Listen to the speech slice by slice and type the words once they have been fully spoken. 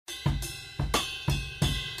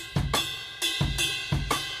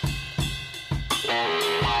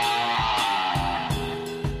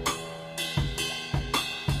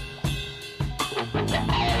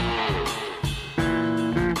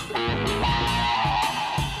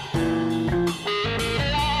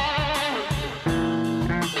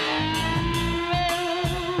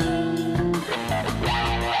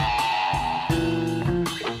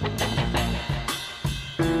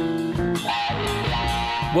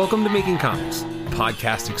Welcome to Making Comics, a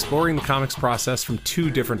podcast exploring the comics process from two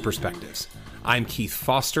different perspectives. I'm Keith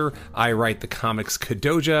Foster. I write the comics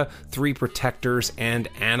Kadoja, Three Protectors, and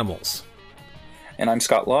Animals. And I'm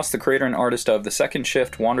Scott Loss, the creator and artist of The Second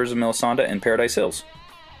Shift, Wanderers of Melisande, and Paradise Hills.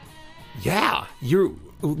 Yeah,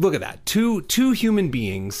 look at that. Two human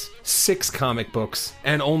beings, 6 comic books,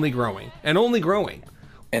 and only growing.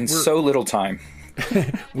 And so little time.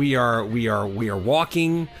 We are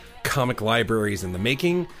walking comic libraries in the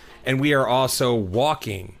making, and we are also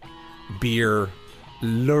walking beer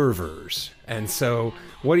lurvers. And so,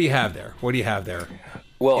 what do you have there?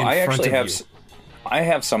 Well, I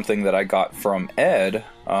have something that I got from Ed,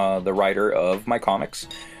 the writer of my comics,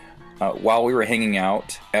 while we were hanging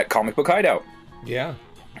out at Comic Book Hideout. Yeah.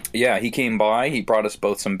 Yeah, he came by. He brought us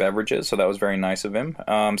both some beverages, so that was very nice of him.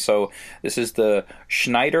 So this is the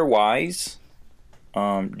Schneider Wise,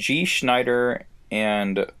 G. Schneider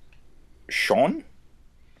and Schon,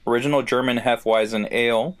 original German Hefeweizen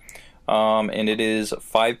Ale, and it is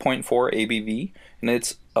 5.4 ABV, and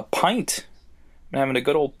it's a pint. I'm having a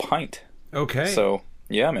good old pint. Okay. So,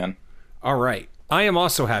 yeah, man. All right. I am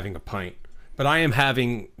also having a pint, but I am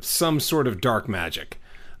having some sort of dark magic.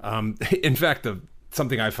 In fact,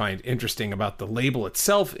 something I find interesting about the label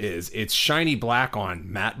itself is it's shiny black on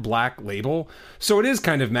matte black label. So it is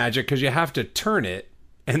kind of magic because you have to turn it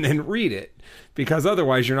and then read it, because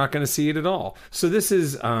otherwise you're not going to see it at all. So this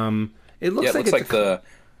is, it looks like the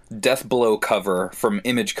Death Blow cover from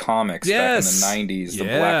Image Comics back in the 90s. The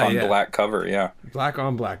black on black cover, yeah. Black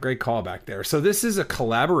on black. Great callback there. So this is a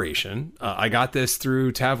collaboration. I got this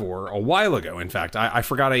through Tavor a while ago. In fact, I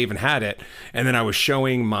forgot I even had it. And then I was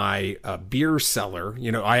showing my beer cellar.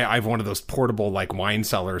 You know, I have one of those portable like wine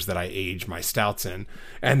cellars that I age my stouts in.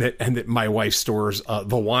 And that my wife stores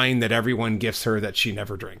the wine that everyone gifts her that she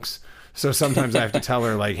never drinks. So sometimes I have to tell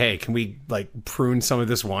her, like, hey, can we, like, prune some of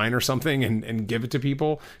this wine or something and give it to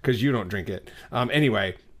people? Because you don't drink it.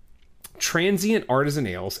 Anyway, Transient Artisan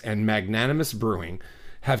Ales and Magnanimous Brewing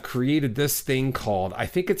have created this thing called, I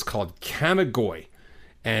think it's called Kamigoy.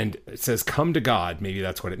 And it says, come to God. Maybe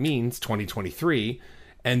that's what it means, 2023.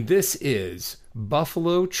 And this is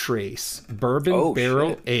Buffalo Trace Bourbon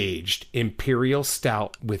Barrel Aged Imperial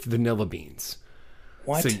Stout with vanilla beans.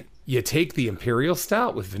 What? So you take the Imperial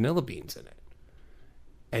Stout with vanilla beans in it,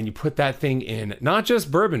 and you put that thing in not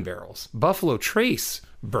just bourbon barrels, Buffalo Trace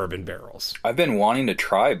bourbon barrels. I've been wanting to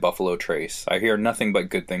try Buffalo Trace. I hear nothing but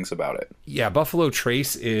good things about it. Yeah, Buffalo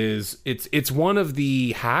Trace it's one of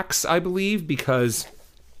the hacks, I believe, because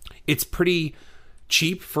it's pretty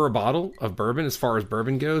cheap for a bottle of bourbon as far as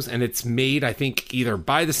bourbon goes, and it's made, I think, either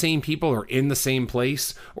by the same people or in the same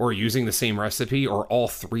place or using the same recipe or all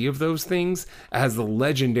three of those things, as the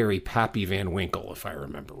legendary Pappy Van Winkle, if I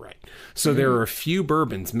remember right. So there are a few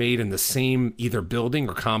bourbons made in the same either building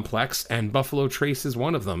or complex, and Buffalo Trace is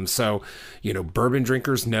one of them. So, you know, bourbon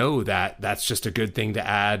drinkers know that that's just a good thing to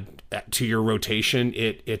add to your rotation.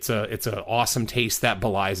 It's an awesome taste that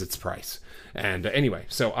belies its price. And anyway,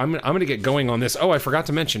 so I'm going to get going on this. Oh, I forgot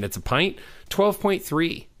to mention, it's a pint,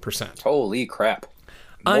 12.3%. Holy crap.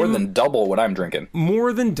 More than double what I'm drinking.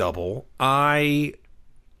 More than double. I'm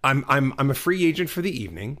a free agent for the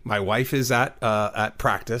evening. My wife is at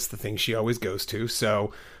practice, the thing she always goes to.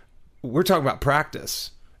 So we're talking about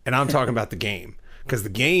practice, and I'm talking about the game, because the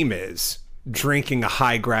game is drinking a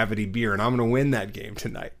high gravity beer, and I'm going to win that game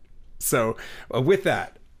tonight. So with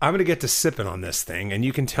that, I'm going to get to sipping on this thing, and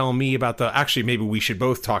you can tell me about actually, maybe we should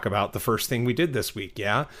both talk about the first thing we did this week,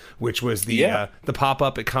 yeah? Which was the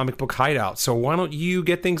pop-up at Comic Book Hideout. So why don't you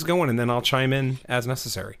get things going, and then I'll chime in as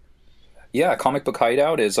necessary. Yeah, Comic Book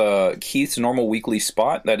Hideout is Keith's normal weekly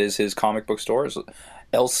spot. That is his comic book store. It's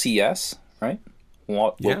LCS, right?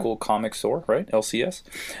 Local comic store, right? LCS.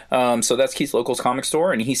 So that's Keith's local comic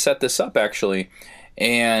store, and he set this up, actually.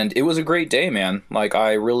 And it was a great day, man. Like,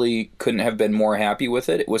 I really couldn't have been more happy with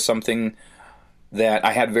it. It was something that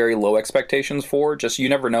I had very low expectations for. Just, you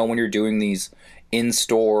never know when you're doing these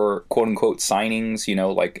in-store, quote-unquote, signings, you know,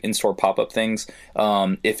 like in-store pop-up things,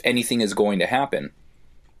 if anything is going to happen.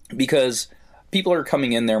 Because people are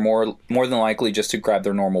coming in there more than likely just to grab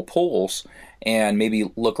their normal pulls and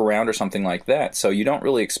maybe look around or something like that. So you don't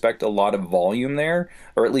really expect a lot of volume there,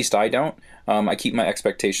 or at least I don't. I keep my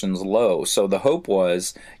expectations low. So the hope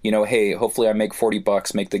was, hey, hopefully I make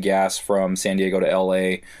 $40, make the gas from San Diego to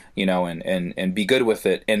LA, and be good with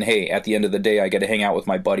it. And hey, at the end of the day, I get to hang out with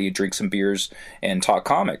my buddy, drink some beers, and talk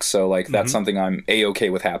comics. So like that's something I'm A-okay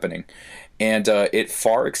with happening. And it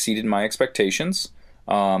far exceeded my expectations.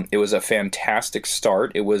 It was a fantastic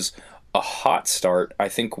start. It was a hot start. I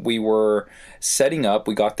think we were setting up.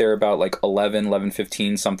 We got there about like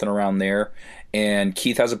 11:15, something around there. And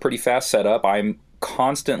Keith has a pretty fast setup. I'm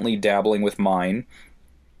constantly dabbling with mine.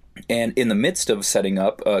 And in the midst of setting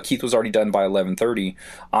up, Keith was already done by 11:30.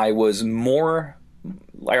 I was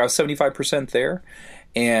 75% there.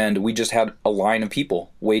 And we just had a line of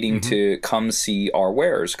people waiting to come see our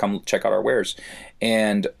wares, come check out our wares.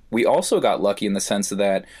 And we also got lucky in the sense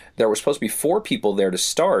that there were supposed to be 4 people there to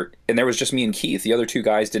start, and there was just me and Keith. The other 2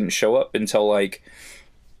 guys didn't show up until like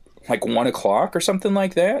 1 o'clock or something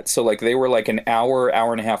like that. So like they were like an hour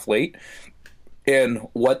and a half late. And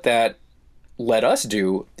what that let us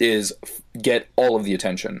do is get all of the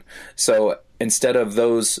attention. So instead of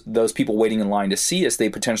those people waiting in line to see us, they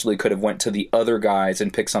potentially could have went to the other guys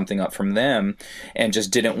and picked something up from them, and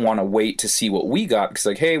just didn't want to wait to see what we got, because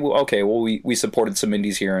like, hey, well, okay, well, we supported some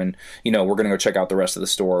indies here, and we're going to go check out the rest of the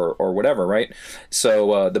store or whatever, right?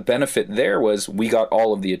 So the benefit there was we got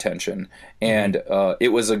all of the attention, and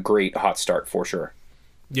it was a great hot start for sure.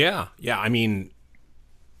 Yeah. I mean,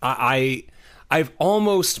 I've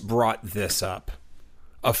almost brought this up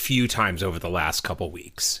a few times over the last couple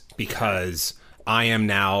weeks, because I am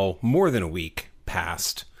now more than a week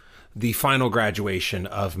past the final graduation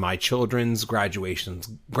of my children's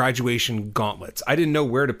graduation gauntlets. I didn't know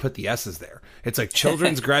where to put the S's there. It's like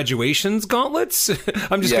children's graduations gauntlets.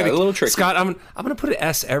 I'm just gonna, a little tricky. Scott, I'm gonna put an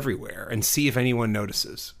S everywhere and see if anyone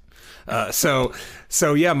notices. So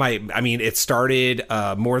yeah, it started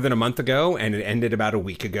more than a month ago, and it ended about a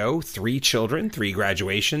week ago. 3 children, 3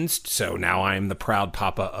 graduations. So now I'm the proud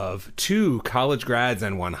papa of 2 college grads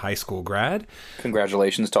and 1 high school grad.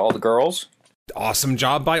 Congratulations to all the girls. Awesome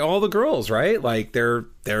job by all the girls, right? Like they're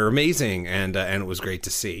amazing, and it was great to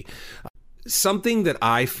see. Something that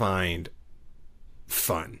I find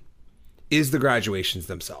fun is the graduations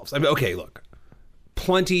themselves. I mean, okay, look.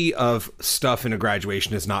 Plenty of stuff in a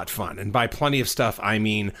graduation is not fun. And by plenty of stuff, I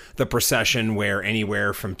mean the procession where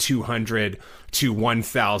anywhere from 200 to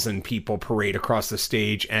 1,000 people parade across the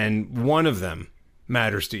stage, and one of them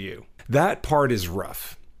matters to you. That part is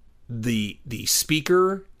rough. The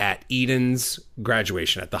speaker at Eden's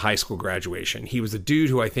graduation, at the high school graduation, he was a dude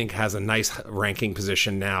who I think has a nice ranking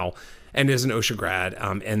position now and is an OSHA grad,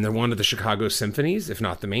 and they're one of the Chicago symphonies, if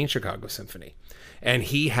not the main Chicago symphony. And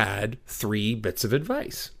he had 3 bits of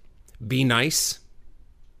advice. Be nice,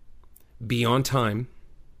 be on time,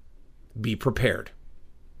 be prepared.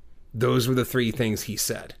 Those were the 3 things he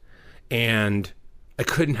said. And I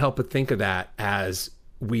couldn't help but think of that as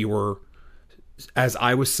I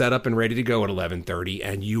was set up and ready to go at 11:30,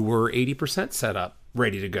 and you were 80% set up,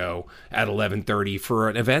 ready to go at 11:30 for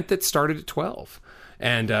an event that started at 12.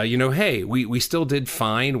 And, hey, we still did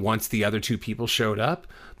fine once the other 2 people showed up.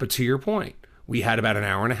 But to your point, we had about an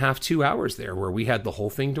hour and a half, 2 hours there where we had the whole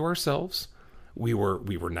thing to ourselves. We were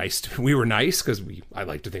nice. We were nice because I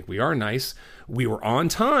like to think we are nice. We were on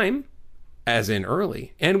time, as in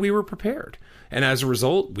early, and we were prepared. And as a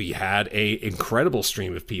result, we had an incredible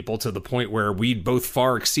stream of people, to the point where we'd both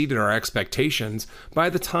far exceeded our expectations by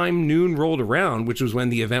the time noon rolled around, which was when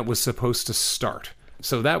the event was supposed to start.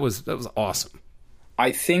 So that was awesome.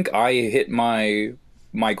 I think I hit my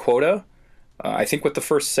quota. I think with the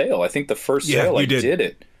first sale. I think the first sale I did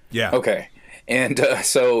it. Yeah. Okay. And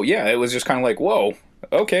so, yeah, it was just kind of like, whoa,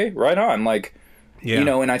 okay, right on. Like,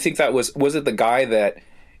 and I think that was it the guy that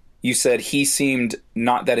you said he seemed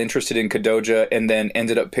not that interested in Kadoja and then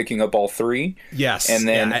ended up picking up all 3? Yes. And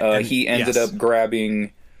then he ended up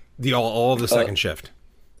grabbing... all of the second shift.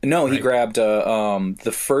 No, right. He grabbed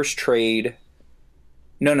the first trade.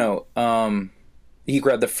 No. He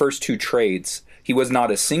grabbed the first 2 trades. He was not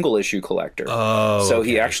a single issue collector. Oh, so okay.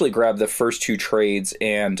 He actually grabbed the first 2 trades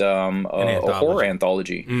and a horror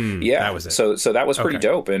anthology. Yeah, that was it. So that was pretty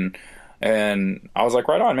dope, and I was like,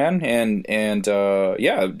 right on, man. And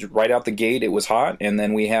right out the gate, it was hot. And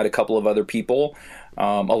then we had a couple of other people,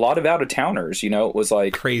 a lot of out of towners. It was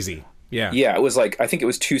like crazy. Yeah. Yeah, it was like, I think it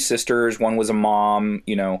was two sisters, one was a mom,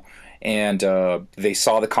 you know, and they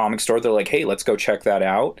saw the comic store. They're like, hey, let's go check that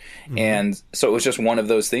out. And so it was just one of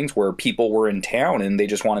those things where people were in town and they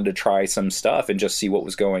just wanted to try some stuff and just see what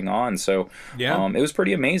was going on. So it was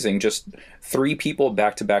pretty amazing. Just 3 people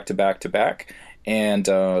back to back to back to back. And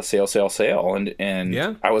sale.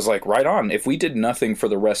 And I was like, right on. If we did nothing for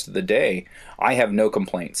the rest of the day, I have no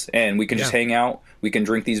complaints. And we can just hang out. We can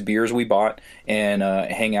drink these beers we bought and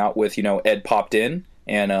hang out with, you know, Ed popped in.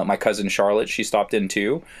 And my cousin Charlotte, she stopped in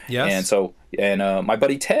too. Yes. And so, my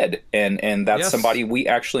buddy Ted, and that's somebody we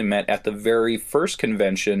actually met at the very first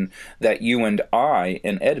convention that you and I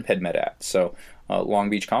and Ed had met at. So, Long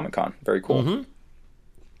Beach Comic Con. Very cool.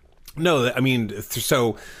 No, I mean,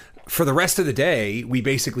 so for the rest of the day, we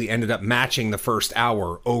basically ended up matching the first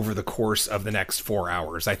hour over the course of the next 4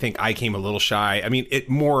 hours. I think I came a little shy. I mean, it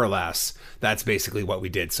more or less, that's basically what we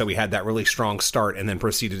did. So we had that really strong start and then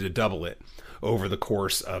proceeded to double it over the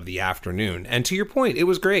course of the afternoon. And to your point, it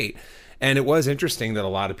was great. And it was interesting that a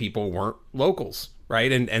lot of people weren't locals,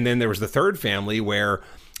 right? And then there was the third family where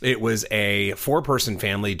it was a 4-person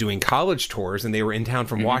family doing college tours, and they were in town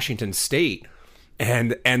from Washington State.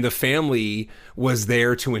 And the family was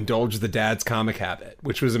there to indulge the dad's comic habit,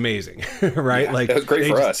 which was amazing, right? Yeah, like that was great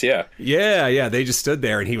for us, yeah. Yeah. They just stood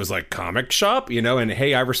there, and he was like, "Comic shop," you know. And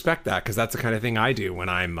hey, I respect that because that's the kind of thing I do when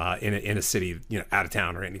I'm in a city, you know, out of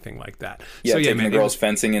town or anything like that. Yeah, so, taking the girls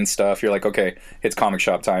fencing and stuff. You're like, okay, it's comic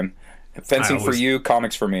shop time. Fencing for you,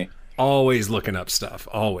 comics for me. Always looking up stuff,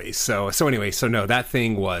 always. So anyway, no, that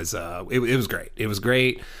thing was it was great. It was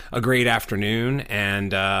great, a great afternoon,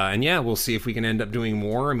 and yeah, we'll see if we can end up doing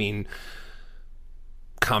more. I mean,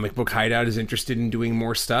 Comic Book Hideout is interested in doing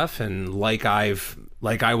more stuff, and like I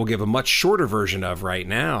will give a much shorter version of right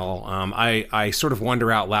now. I sort of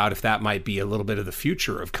wonder out loud if that might be a little bit of the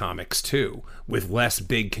future of comics too, with less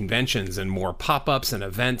big conventions and more pop-ups and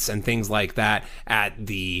events and things like that at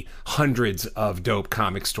the hundreds of dope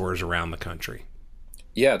comic stores around the country.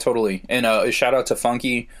 Yeah, totally. And a shout out to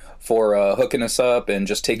Funky for hooking us up and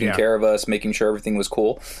just taking care of us, making sure everything was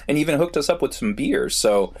cool, and even hooked us up with some beers.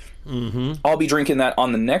 So I'll be drinking that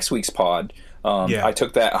on the next week's pod. I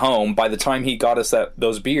took that home. By the time he got us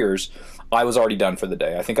those beers, I was already done for the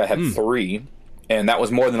day. I think I had 3, and that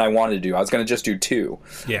was more than I wanted to do. I was going to just do 2.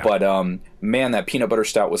 Yeah. But, man, that peanut butter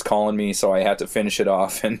stout was calling me, so I had to finish it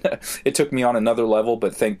off. And it took me on another level,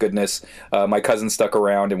 but thank goodness my cousin stuck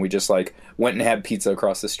around, and we just, like, went and had pizza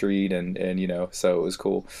across the street, and you know, so it was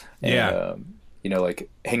cool. And, you know, like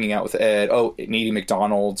hanging out with Ed. Oh, and eating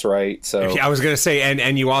McDonald's, right? So I was going to say,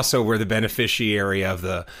 and you also were the beneficiary of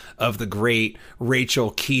the great Rachel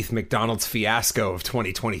Keith McDonald's fiasco of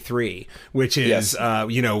 2023, which is,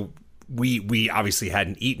 you know, we obviously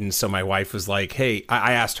hadn't eaten, so my wife was like, "Hey,"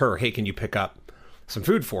 I asked her, "Hey, can you pick up some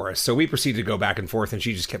food for us?" So we proceeded to go back and forth, and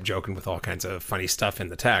she just kept joking with all kinds of funny stuff in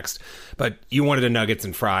the text. But you wanted a nuggets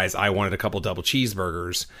and fries. I wanted a couple double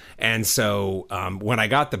cheeseburgers. And so when I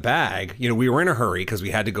got the bag, you know, we were in a hurry because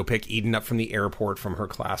we had to go pick Eden up from the airport from her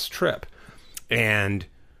class trip. And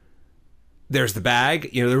there's the bag.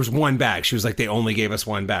 You know, there was one bag. She was like, they only gave us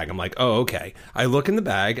one bag. I'm like, oh, okay. I look in the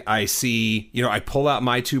bag. I see, you know, I pull out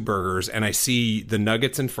my 2 burgers, and I see the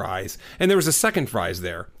nuggets and fries. And there was a second fries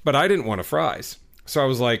there, but I didn't want a fries. So I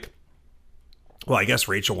was like, well, I guess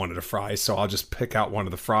Rachel wanted a fry, so I'll just pick out one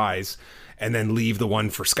of the fries and then leave the one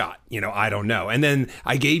for Scott. You know, I don't know. And then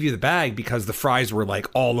I gave you the bag because the fries were like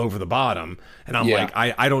all over the bottom. And I'm like,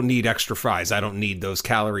 I don't need extra fries. I don't need those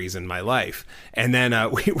calories in my life. And then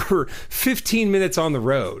we were 15 minutes on the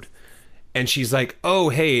road, and she's like, oh,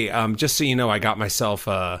 hey, just so you know, I got myself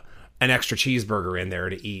an extra cheeseburger in there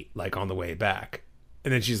to eat, like, on the way back.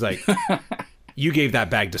 And then she's like, you gave that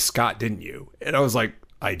bag to Scott, didn't you? And I was like,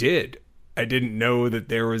 I did. I didn't know that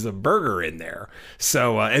there was a burger in there.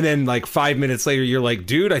 So, and then like 5 minutes later, you're like,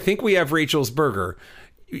 dude, I think we have Rachel's burger.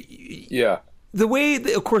 Yeah. The way,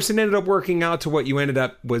 of course, it ended up working out to what you ended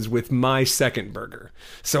up was with my second burger.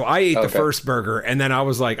 So I ate the first burger, and then I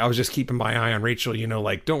was like, I was just keeping my eye on Rachel, you know,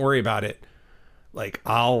 like, don't worry about it. Like,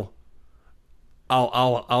 I'll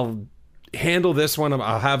handle this one.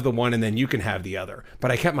 I'll have the one, and then you can have the other.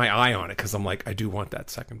 But I kept my eye on it because I'm like, I do want that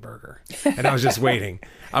second burger. And I was just waiting.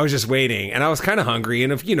 And I was kind of hungry.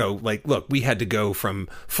 And if, you know, like, look, we had to go from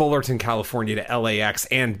Fullerton, California to LAX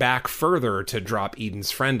and back further to drop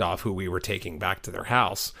Eden's friend off, who we were taking back to their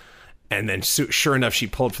house. And then sure enough, she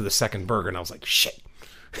pulled for the second burger, and I was like, shit.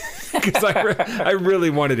 Because I really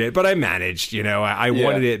wanted it, but I managed, you know, I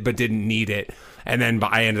wanted it, but didn't need it. And then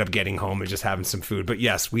I ended up getting home and just having some food. But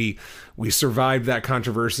yes, we survived that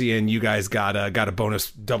controversy, and you guys got a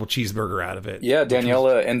bonus double cheeseburger out of it. Yeah,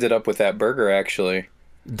 Daniela ended up with that burger, actually.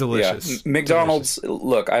 Delicious. McDonald's. Delicious.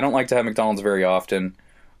 Look, I don't like to have McDonald's very often,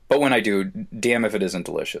 but when I do, damn if it isn't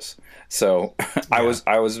delicious. So I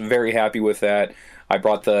was very happy with that. I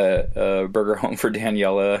brought the burger home for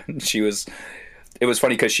Daniela. It was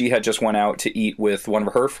funny because she had just went out to eat with one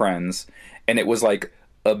of her friends, and it was like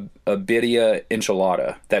a birria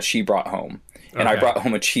enchilada that she brought home, and I brought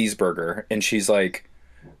home a cheeseburger, and she's like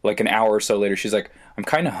an hour or so later, she's like, I'm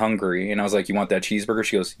kind of hungry. And I was like, you want that cheeseburger?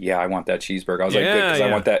 She goes, yeah, I want that cheeseburger. I was like, good, because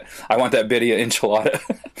I want that birria enchilada.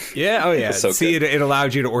 Yeah. Oh yeah. So see, it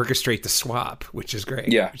allowed you to orchestrate the swap, which is great.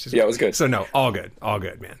 Yeah. Yeah, it was good. So no, all good,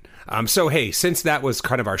 man. So hey, since that was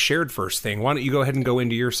kind of our shared first thing, why don't you go ahead and go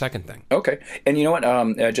into your second thing? Okay. And you know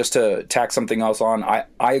what? Just to tack something else on,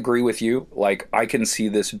 I agree with you. Like, I can see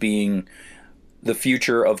this being the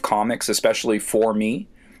future of comics, especially for me.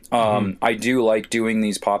 I do like doing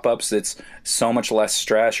these pop-ups. It's so much less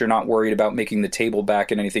stress. You're not worried about making the table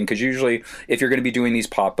back and anything, because usually if you're going to be doing these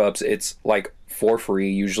pop-ups, it's like for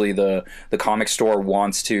free. Usually the comic store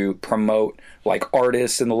wants to promote like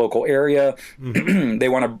artists in the local area. They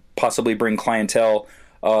want to possibly bring clientele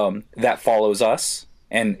that follows us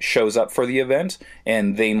and shows up for the event,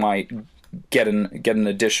 and they might get an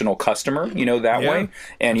additional customer, that way.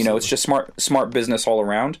 And, it's just smart business all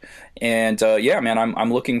around. And, man,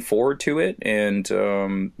 I'm looking forward to it. And,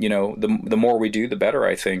 the more we do, the better,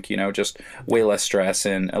 I think, just way less stress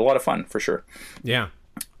and a lot of fun for sure. Yeah.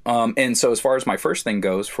 And so as far as my first thing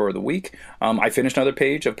goes for the week, I finished another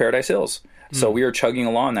page of Paradise Hills. So we are chugging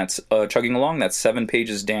along. That's 7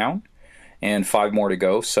 pages down and 5 more to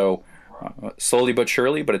go. So, slowly but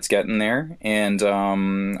surely, but it's getting there, and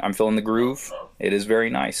I'm feeling the groove. It is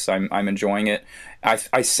very nice. I'm enjoying it.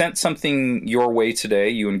 I sent something your way today,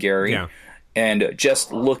 you and Gary, and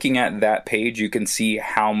just looking at that page, you can see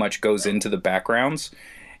how much goes into the backgrounds,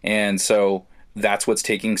 and so that's what's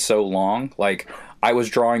taking so long. Like, I was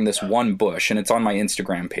drawing this one bush, and it's on my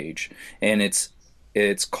Instagram page, and it's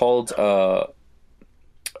called a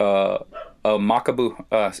Makabu.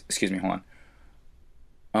 Excuse me, hold on.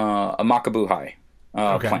 A Makabuhai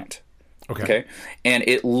plant. Okay. And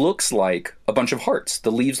it looks like a bunch of hearts. The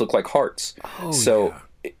leaves look like hearts.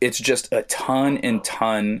 It's just a ton and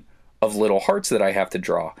ton of little hearts that I have to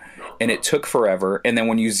draw. And it took forever. And then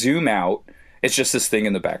when you zoom out, it's just this thing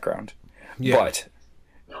in the background. Yeah. But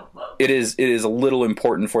it is a little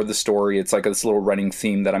important for the story. It's like this little running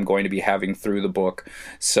theme that I'm going to be having through the book.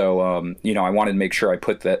 So, I wanted to make sure I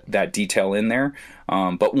put that detail in there.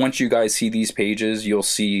 But once you guys see these pages, you'll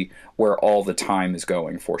see where all the time is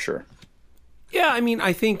going for sure. Yeah, I mean,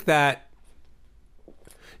 I think that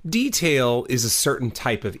detail is a certain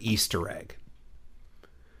type of Easter egg.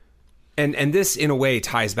 And this, in a way,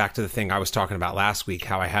 ties back to the thing I was talking about last week,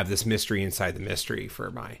 how I have this mystery inside the mystery for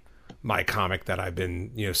my comic that I've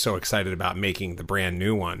been, so excited about making, the brand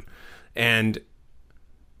new one. And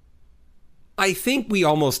I think we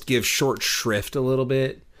almost give short shrift a little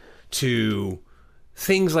bit to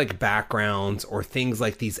things like backgrounds or things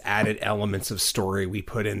like these added elements of story we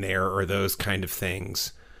put in there, or those kind of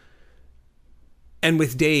things. And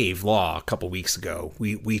with Dave Law a couple weeks ago,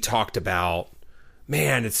 we talked about,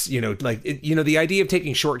 man, it's, the idea of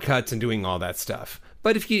taking shortcuts and doing all that stuff.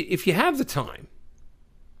 But if you have the time,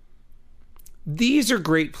 these are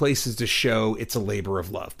great places to show it's a labor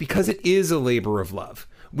of love, because it is a labor of love.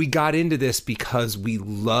 We got into this because we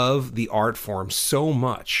love the art form so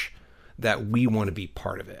much that we want to be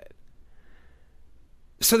part of it.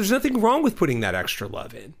 So there's nothing wrong with putting that extra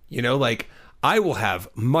love in. I will have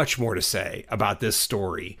much more to say about this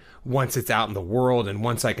story once it's out in the world and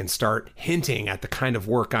once I can start hinting at the kind of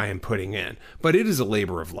work I am putting in. But it is a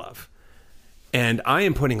labor of love. And I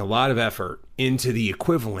am putting a lot of effort into the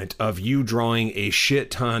equivalent of you drawing a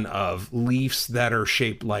shit ton of leaves that are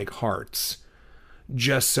shaped like hearts,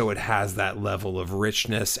 just so it has that level of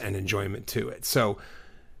richness and enjoyment to it. So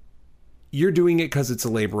you're doing it because it's a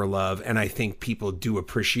labor of love, and I think people do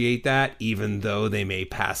appreciate that, even though they may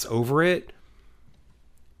pass over it.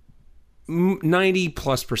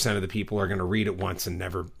 90+% of the people are going to read it once and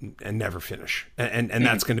never finish, and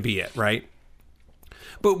that's going to be it, right?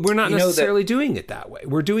 But we're not necessarily doing it that way.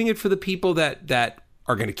 We're doing it for the people that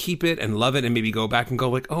are going to keep it and love it, and maybe go back and go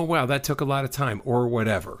like, oh wow, that took a lot of time, or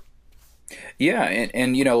whatever. Yeah,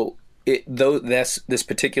 and this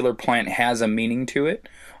particular plant has a meaning to it,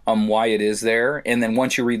 why it is there, and then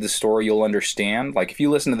once you read the story, you'll understand. Like, if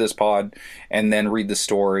you listen to this pod and then read the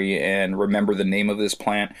story and remember the name of this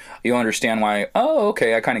plant, you'll understand why. Oh,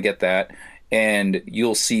 okay, I kind of get that, and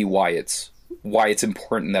you'll see why it's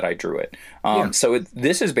important that I drew it. So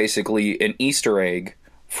this is basically an Easter egg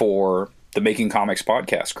for the Making Comics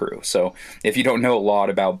podcast crew. So if you don't know a lot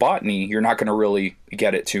about botany, you're not going to really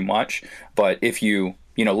get it too much. But if you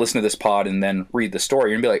listen to this pod and then read the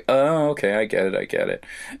story, you're going to be like, oh, okay, I get it.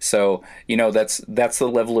 So, that's the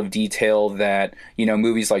level of detail that,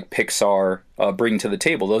 movies like Pixar bring to the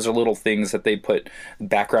table. Those are little things that they put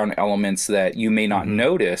background elements that you may not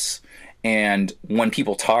notice. And when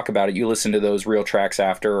people talk about it, you listen to those real tracks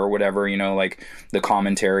after or whatever, like the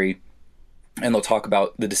commentary, and they'll talk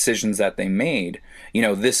about the decisions that they made.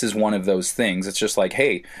 This is one of those things. It's just like,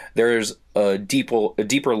 hey, there's a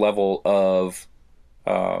deeper level of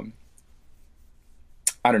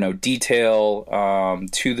detail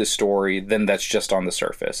to the story than that's just on the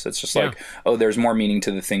surface. It's just like, oh, there's more meaning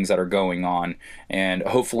to the things that are going on, and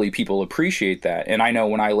hopefully people appreciate that. And I know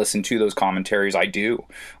when I listen to those commentaries, I do.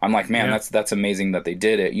 I'm like, man, that's amazing that they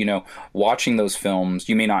did it. Watching those films,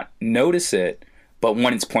 you may not notice it, but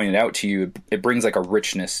when it's pointed out to you, it brings like a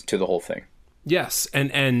richness to the whole thing. Yes,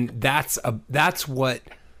 and that's what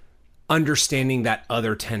understanding that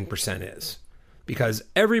other 10% is. Because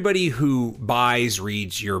everybody who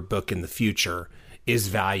reads your book in the future is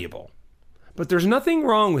valuable. But there's nothing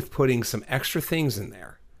wrong with putting some extra things in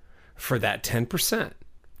there for that 10%.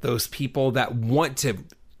 Those people that want to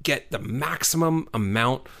get the maximum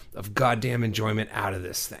amount of goddamn enjoyment out of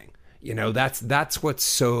this thing. That's what's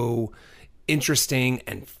so interesting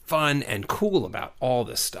and fun and cool about all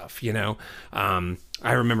this stuff. I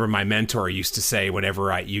remember my mentor used to say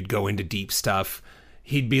whenever you'd go into deep stuff,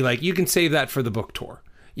 he'd be like, you can save that for the book tour,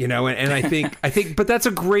 and I think, but that's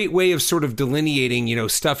a great way of sort of delineating,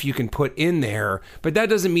 stuff you can put in there, but that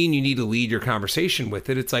doesn't mean you need to lead your conversation with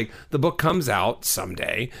it. It's like the book comes out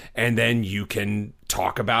someday and then you can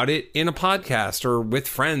talk about it in a podcast or with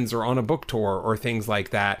friends or on a book tour or things like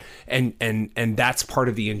that. And that's part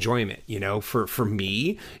of the enjoyment, for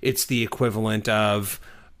me, it's the equivalent of,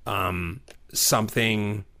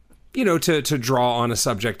 something, to draw on a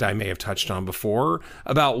subject I may have touched on before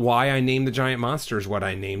about why I named the giant monsters what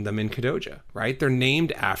I named them in Kadoja, right? They're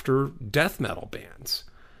named after death metal bands.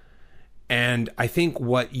 And I think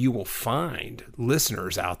what you will find,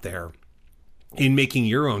 listeners out there, in making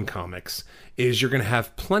your own comics is you're going to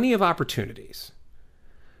have plenty of opportunities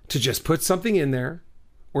to just put something in there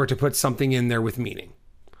or to put something in there with meaning.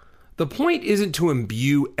 The point isn't to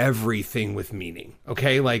imbue everything with meaning,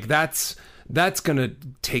 okay? Like that's going to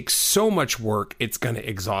take so much work, it's going to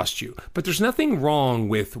exhaust you. But there's nothing wrong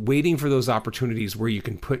with waiting for those opportunities where you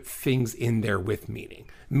can put things in there with meaning.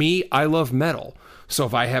 Me, I love metal. So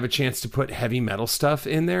if I have a chance to put heavy metal stuff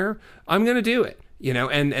in there, I'm going to do it.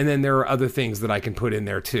 And then there are other things that I can put in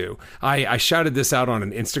there too. I shouted this out on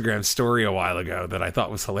an Instagram story a while ago that I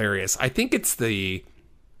thought was hilarious. I think it's the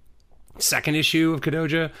second issue of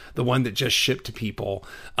Kadoja, the one that just shipped to people.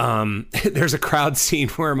 There's a crowd scene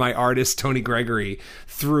where my artist Tony Gregory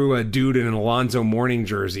threw a dude in an Alonzo Mourning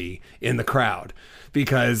jersey in the crowd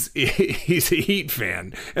because he's a Heat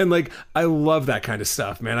fan, and like I love that kind of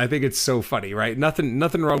stuff, man. I think it's so funny, right? Nothing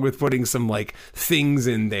wrong with putting some like things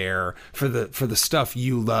in there for the stuff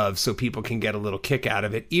you love, so people can get a little kick out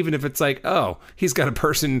of it, even if it's like, oh, he's got a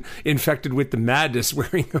person infected with the madness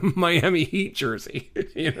wearing a Miami Heat jersey.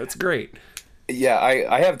 It's great. Yeah,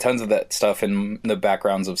 I have tons of that stuff in the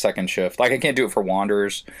backgrounds of Second Shift. Like I can't do it for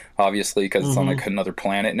Wanderers, obviously, because it's on like another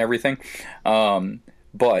planet and everything.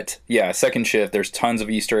 But yeah, Second Shift, there's tons of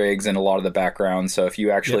Easter eggs in a lot of the background. So if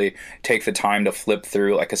you actually take the time to flip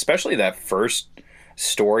through, like especially that first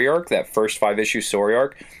story arc, that first 5-issue story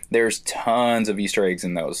arc, there's tons of Easter eggs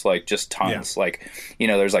in those, like just tons. Like,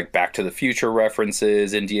 there's like Back to the Future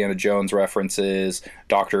references, Indiana Jones references,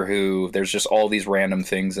 Doctor Who. There's just all these random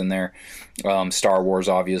things in there. Star Wars,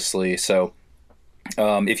 obviously. So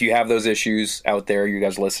if you have those issues out there, you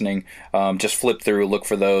guys listening, just flip through, look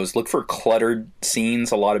for those. Look for cluttered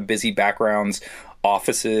scenes, a lot of busy backgrounds,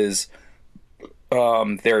 offices.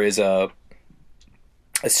 There is a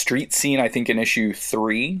street scene, I think, in issue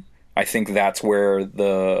 3. I think that's where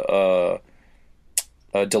the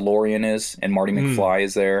DeLorean is, and Marty McFly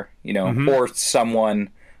is there, or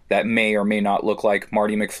someone that may or may not look like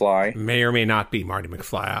Marty McFly. May or may not be Marty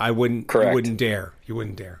McFly. I wouldn't. Correct. You wouldn't dare. You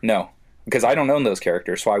wouldn't dare. No. Because I don't own those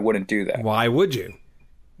characters, so I wouldn't do that. Why would you?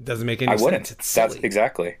 It doesn't make any sense. I wouldn't. It's silly. That's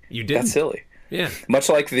exactly. You didn't. That's silly. Yeah. Much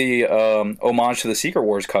like the homage to the Secret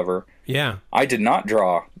Wars cover. Yeah. I did not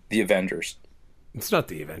draw the Avengers. It's not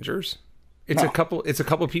the Avengers. It's a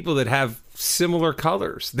couple people that have similar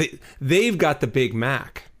colors. They've got the Big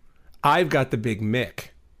Mac. I've got the Big Mick.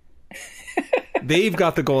 They've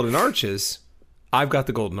got the golden arches. I've got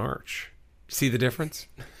the golden arch. See the difference?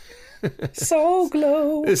 So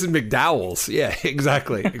glow. This is McDowell's. Yeah,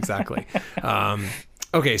 exactly.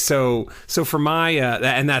 Okay, so for my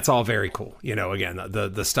and that's all very cool. You know, again,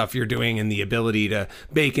 the stuff you're doing and the ability to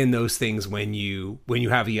bake in those things when you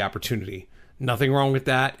have the opportunity. Nothing wrong with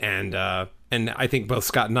that, and I think both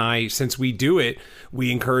Scott and I, since we do it,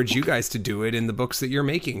 we encourage you guys to do it in the books that you're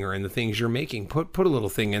making or in the things you're making. Put a little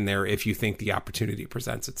thing in there if you think the opportunity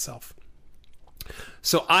presents itself.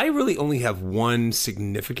 So I really only have one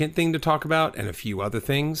significant thing to talk about and a few other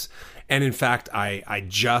things. And in fact, I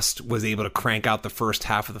just was able to crank out the first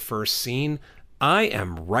half of the first scene. I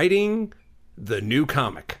am writing the new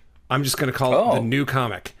comic. I'm just going to call it the new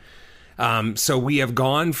comic. So we have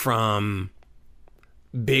gone from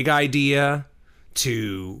big idea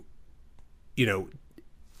to, you know,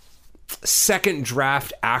 second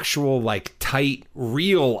draft, actual, like, tight,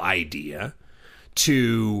 real idea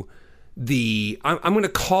to I'm going to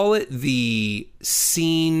call it the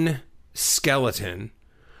scene skeleton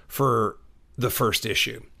for the first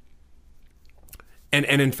issue. And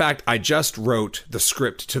in fact, I just wrote the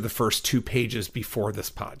script to the first 2 pages before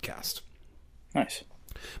this podcast. Nice.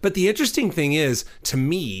 But the interesting thing is, to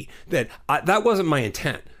me, that that wasn't my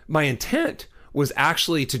intent. My intent was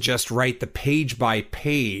actually to just write the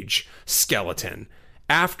page-by-page skeleton,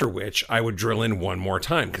 after which I would drill in one more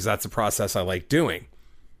time, because that's a process I like doing.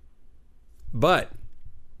 But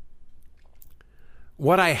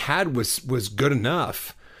what I had was good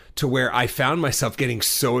enough to where I found myself getting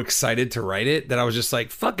so excited to write it that I was just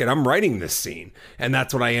like, fuck it, I'm writing this scene. And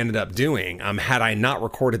that's what I ended up doing. Had I not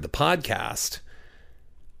recorded the podcast,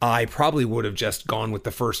 I probably would have just gone with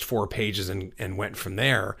the first 4 pages and went from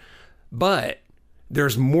there. But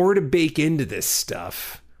there's more to bake into this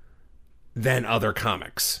stuff than other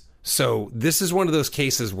comics. So this is one of those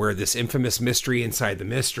cases where this infamous mystery inside the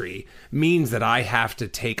mystery means that I have to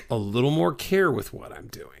take a little more care with what I'm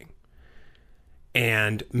doing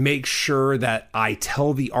and make sure that I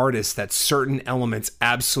tell the artist that certain elements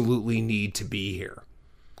absolutely need to be here.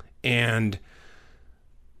 And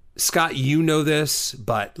Scott, you know this,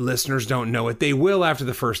 but listeners don't know it. They will after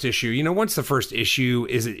the first issue. You know, once the first issue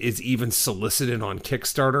is even solicited on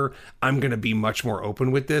Kickstarter, I'm going to be much more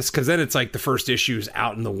open with this, because then it's like the first issue is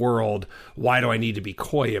out in the world. Why do I need to be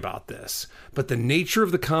coy about this? But the nature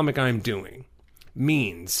of the comic I'm doing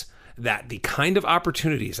means that the kind of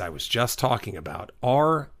opportunities I was just talking about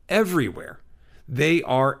are everywhere. They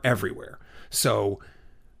are everywhere. So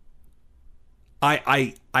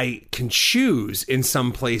I can choose in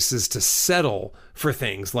some places to settle for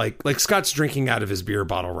things like Scott's drinking out of his beer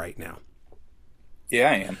bottle right now. Yeah,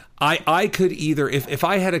 I am. I could either, if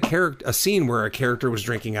I had a scene where a character was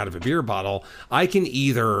drinking out of a beer bottle, I can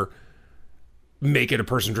either make it a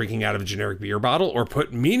person drinking out of a generic beer bottle or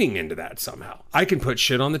put meaning into that somehow. I can put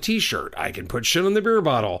shit on the t-shirt. I can put shit on the beer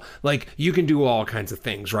bottle. Like, you can do all kinds of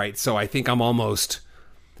things, right? So I think I'm almost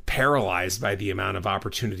paralyzed by the amount of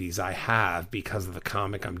opportunities I have because of the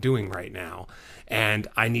comic I'm doing right now. And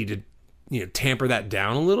I need to, tamper that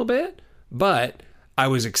down a little bit, but I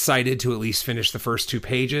was excited to at least finish the first 2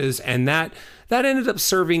 pages. And that ended up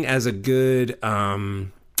serving as a good,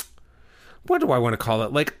 what do I want to call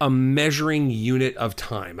it? Like a measuring unit of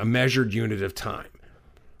time, a measured unit of time.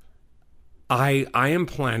 I am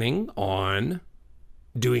planning on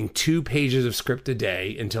doing 2 pages of script a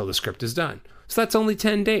day until the script is done. So that's only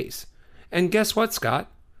 10 days. And guess what, Scott?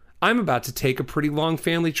 I'm about to take a pretty long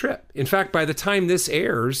family trip. In fact, by the time this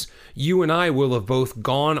airs, you and I will have both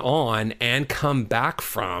gone on and come back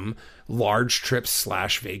from large trips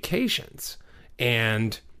 / vacations.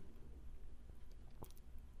 And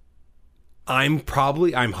I'm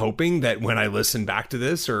hoping that when I listen back to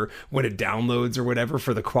this or when it downloads or whatever,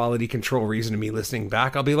 for the quality control reason of me listening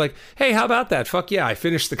back, I'll be like, hey, how about that? Fuck yeah, I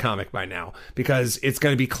finished the comic by now, because it's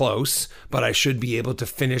going to be close, but I should be able to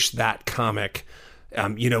finish that comic,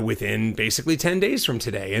 within basically 10 days from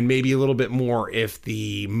today, and maybe a little bit more if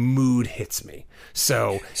the mood hits me.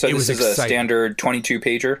 So it was exciting. A standard 22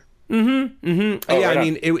 pager? Mm-hmm. Mm-hmm. Oh, yeah, right I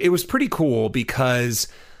mean, it was pretty cool because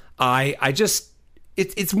I just,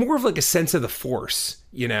 it's more of like a sense of the force,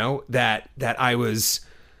 that I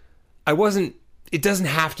wasn't, it doesn't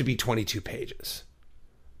have to be 22 pages,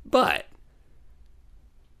 but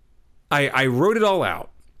I wrote it all out.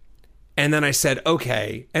 And then I said,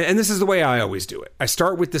 okay, and this is the way I always do it. I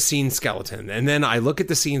start with the scene skeleton, and then I look at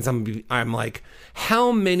the scenes. I'm like,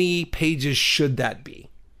 how many pages should that be?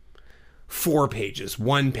 4 pages,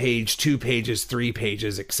 1 page, 2 pages, 3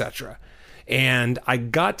 pages, etc. And I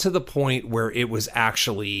got to the point where it was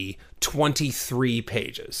actually 23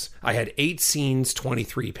 pages. I had 8 scenes,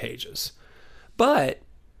 23 pages. But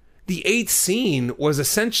the 8th scene was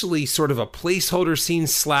essentially sort of a placeholder scene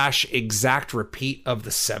 / exact repeat of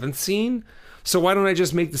the 7th scene. So why don't I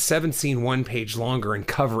just make the 7th scene 1 page longer and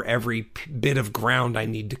cover every bit of ground I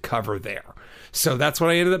need to cover there? So that's what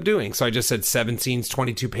I ended up doing. So I just said 7 scenes,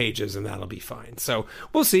 22 pages, and that'll be fine. So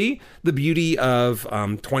we'll see. The beauty of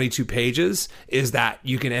 22 pages is that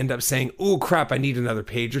you can end up saying, oh, crap, I need another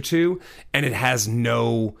page or two. And it has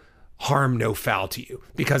no harm, no foul to you,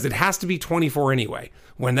 because it has to be 24 anyway.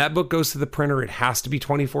 When that book goes to the printer, it has to be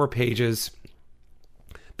 24 pages,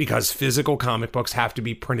 because physical comic books have to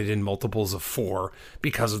be printed in multiples of 4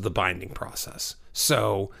 because of the binding process.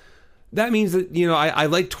 So that means that, I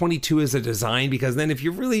like 22 as a design, because then if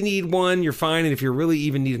you really need one, you're fine. And if you really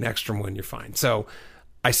even need an extra one, you're fine. So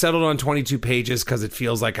I settled on 22 pages because it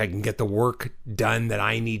feels like I can get the work done that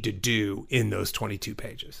I need to do in those 22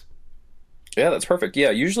 pages. Yeah, that's perfect. Yeah,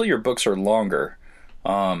 usually your books are longer.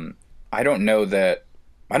 I don't know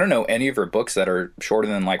any of your books that are shorter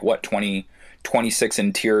than 26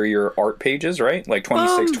 interior art pages, right?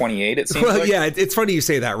 26, 28, it seems like. Yeah, it's funny you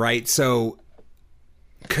say that, right? So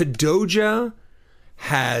Kadoja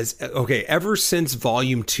has, ever since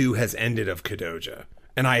volume 2 has ended of Kadoja,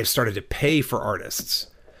 and I have started to pay for artists,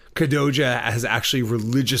 Kadoja has actually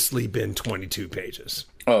religiously been 22 pages.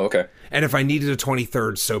 Oh, okay. And if I needed a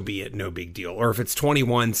 23rd, so be it, no big deal. Or if it's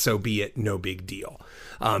 21, so be it, no big deal.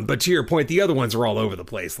 But to your point, the other ones are all over the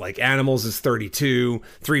place. Like Animals is 32,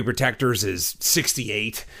 Three Protectors is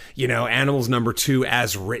 68. Animals number 2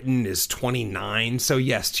 as written is 29. So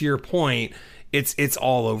yes, to your point, it's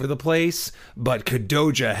all over the place. But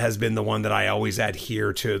Kadoja has been the one that I always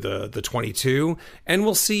adhere to the 22, and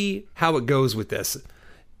we'll see how it goes with this.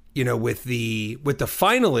 With the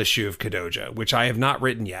final issue of Kadoja, which I have not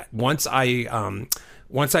written yet. Once I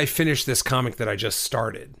finish this comic that I just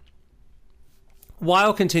started,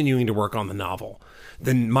 while continuing to work on the novel,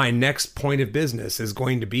 then my next point of business is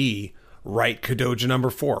going to be write Kadoja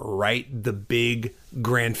number 4, write the big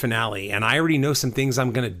grand finale. And I already know some things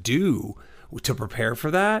I'm going to do to prepare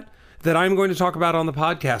for that I'm going to talk about on the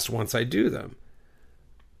podcast once I do them.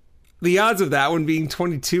 The odds of that one being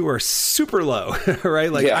 22 are super low,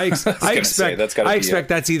 right? I expect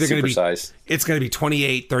that's either going to be size. It's going to be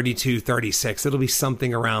 28, 32, 36. It'll be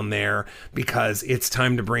something around there, because it's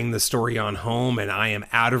time to bring the story on home, and I am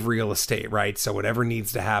out of real estate, right? So whatever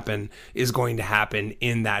needs to happen is going to happen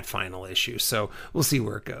in that final issue. So we'll see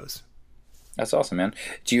where it goes. That's awesome, man.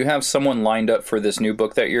 Do you have someone lined up for this new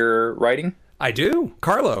book that you're writing? I do.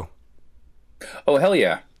 Carlo. Oh, hell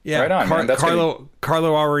yeah. Yeah, right on, man.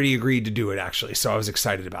 Carlo already agreed to do it, actually, so I was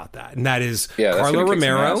excited about that. And that is Carlo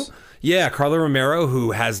Romero. Yeah, Carlo Romero,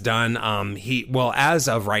 who has done, as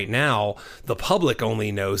of right now, the public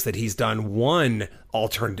only knows that he's done one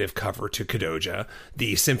alternative cover to Kadoja,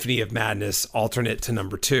 the Symphony of Madness alternate to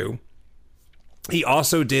number 2. He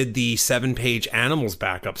also did the 7-page Animals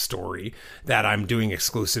backup story that I'm doing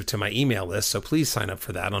exclusive to my email list. So please sign up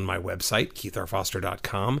for that on my website,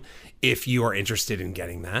 keithrfoster.com, if you are interested in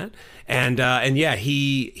getting that. And yeah,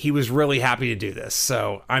 he was really happy to do this.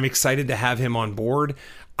 So I'm excited to have him on board.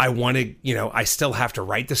 I want to, I still have to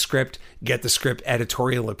write the script, get the script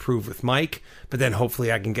editorial approved with Mike, but then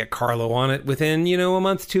hopefully I can get Carlo on it within, a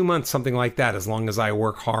month, 2 months, something like that, as long as I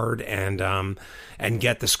work hard and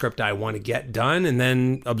get the script I want to get done, and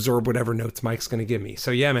then absorb whatever notes Mike's going to give me. So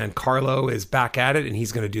yeah, man, Carlo is back at it, and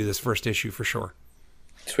he's going to do this first issue for sure.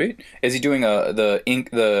 Sweet. Is he doing the ink,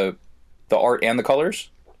 the art and the colors?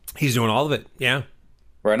 He's doing all of it. Yeah.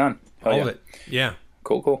 Right on. All of it. Yeah.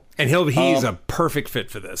 Cool. And he's a perfect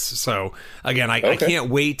fit for this. So again, I can't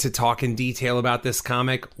wait to talk in detail about this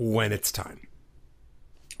comic when it's time.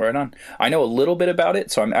 Right on. I know a little bit about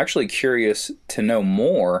it, so I'm actually curious to know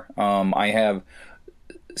more. I have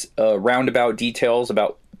roundabout details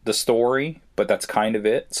about the story, but that's kind of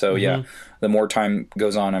it. So yeah, the more time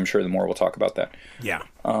goes on, I'm sure the more we'll talk about that. Yeah.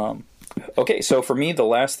 Okay, so for me, the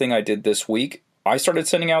last thing I did this week, I started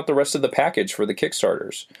sending out the rest of the package for the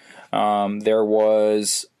Kickstarters. There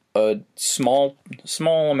was a small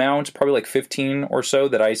amount, probably like 15 or so,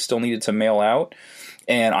 that I still needed to mail out,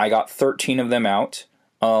 and I got 13 of them out.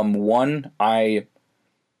 One I,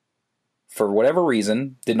 for whatever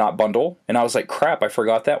reason, did not bundle, and I was like, crap, I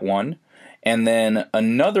forgot that one. And then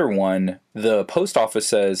another one, the post office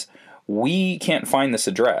says, we can't find this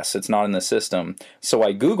address. It's not in the system. So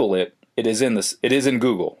I Google it. It is in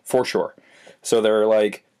Google for sure. So they're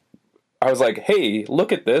like, I was like, hey,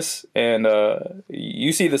 look at this, and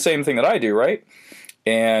you see the same thing that I do, right?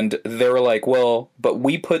 And they were like, well, but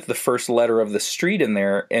we put the first letter of the street in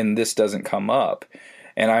there, and this doesn't come up.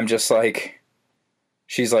 And I'm just like,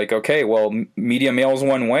 she's like, okay, well, media mail's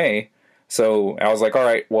one way. So I was like, all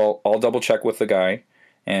right, well, I'll double check with the guy.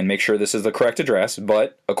 and make sure this is the correct address.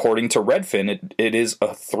 But according to Redfin, it is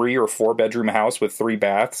a 3 or 4 bedroom house with 3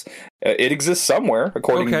 baths. It exists somewhere,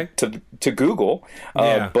 according to Google,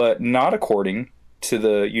 but not according to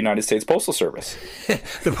the United States Postal Service.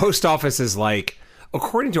 The post office is like,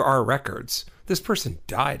 according to our records, this person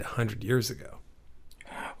died 100 years ago.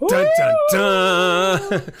 Dun, dun,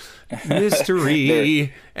 dun.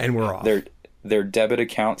 Mystery. And we're off. Their debit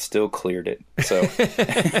account still cleared it. So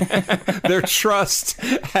their trust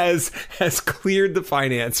has cleared the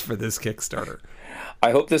finance for this Kickstarter.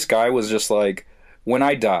 I hope this guy was just like, when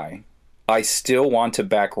I die, I still want to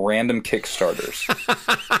back random Kickstarters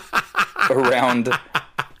around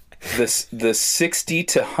the $60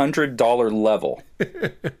 to $100 level.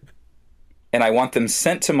 And I want them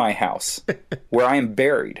sent to my house where I am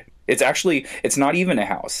buried. It's not even a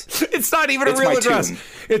house. It's not even a real address. Tomb.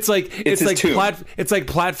 It's like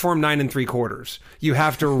platform 9 3/4. You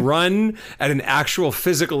have to run at an actual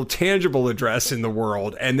physical tangible address in the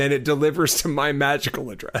world, and then it delivers to my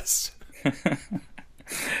magical address.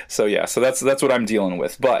 So that's what I'm dealing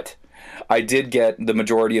with. But I did get the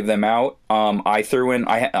majority of them out. I threw in,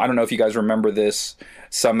 I don't know if you guys remember this,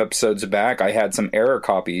 some episodes back, I had some error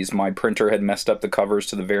copies. My printer had messed up the covers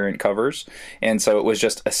to the variant covers. And so it was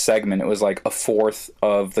just a segment. It was like 1/4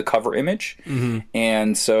 of the cover image. Mm-hmm.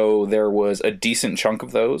 And so there was a decent chunk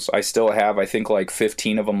of those. I still have, I think, like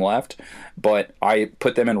 15 of them left. But I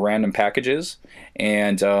put them in random packages.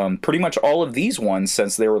 And pretty much all of these ones,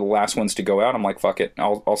 since they were the last ones to go out, I'm like, fuck it.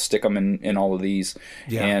 I'll stick them in all of these.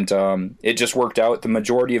 Yeah. And it just worked out. The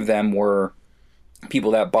majority of them were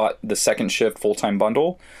people that bought the Second Shift full-time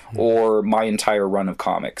bundle or my entire run of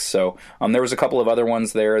comics. So there was a couple of other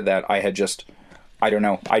ones there that I had just, I don't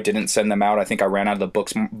know, I didn't send them out. I think I ran out of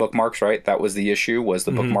the bookmarks, right? That was the issue, was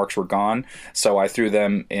the bookmarks were gone. So I threw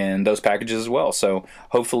them in those packages as well. So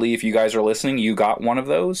hopefully if you guys are listening, you got one of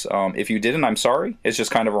those. If you didn't, I'm sorry. It's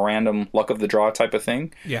just kind of a random luck of the draw type of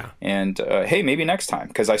thing. Yeah. And hey, maybe next time,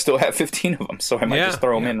 because I still have 15 of them. So I might just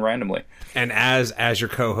throw them in randomly. And as your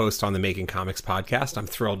co-host on the Making Comics podcast, I'm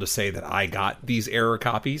thrilled to say that I got these error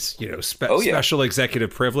copies, special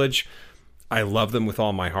executive privilege. I love them with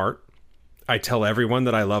all my heart. I tell everyone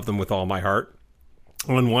that I love them with all my heart.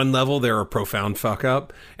 On one level, they're a profound fuck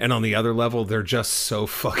up, and on the other level, they're just so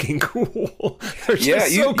fucking cool. You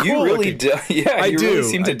really do. Yeah, you really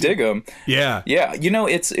seem to dig them. Yeah, yeah.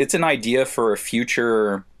 It's an idea for a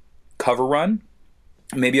future cover run.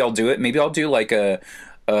 Maybe I'll do it. Maybe I'll do like a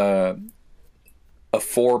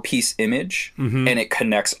 4-piece image, and it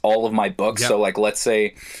connects all of my books. Yep. So, like, let's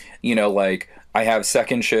say, like I have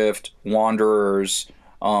Second Shift, Wanderers,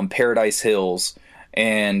 Paradise Hills,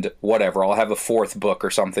 and whatever. I'll have a 4th book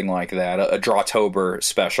or something like that, a Drawtober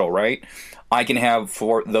special, right? I can have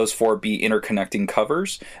those 4 be interconnecting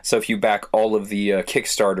covers. So if you back all of the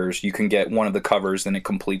Kickstarters, you can get one of the covers, then it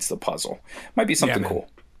completes the puzzle. Might be something cool.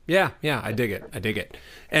 Yeah, I dig it.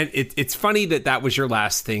 And it's funny that was your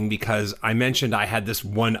last thing, because I mentioned I had this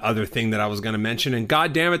one other thing that I was going to mention, and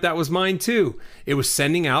god damn it, that was mine too. It was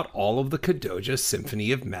sending out all of the Kadoja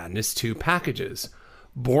Symphony of Madness 2 packages.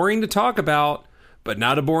 Boring to talk about, but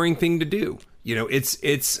not a boring thing to do.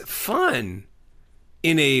 It's fun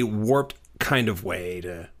in a warped kind of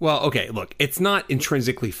way look, it's not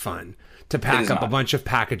intrinsically fun to pack up a bunch of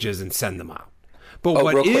packages and send them out. But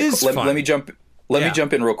what is fun... Let me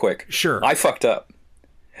jump in real quick. Sure. I fucked up.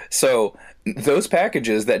 So those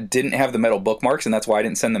packages that didn't have the metal bookmarks, and that's why I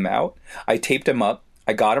didn't send them out, I taped them up,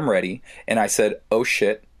 I got them ready, and I said, oh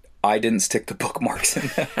shit, I didn't stick the bookmarks in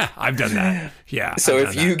them. I've done that. Yeah. So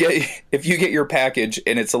if you get your package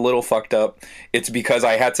and it's a little fucked up, it's because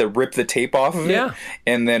I had to rip the tape off of it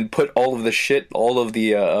and then put all of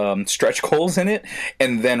the stretch holes in it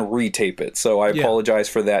and then retape it. So I apologize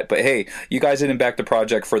for that. But hey, you guys didn't back the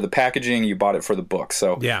project for the packaging. You bought it for the book.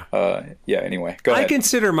 So anyway, go ahead. I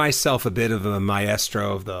consider myself a bit of a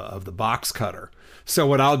maestro of the box cutter. So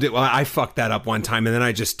what I'll do, I fucked that up one time, and then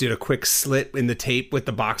I just did a quick slit in the tape with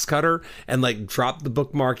the box cutter and like dropped the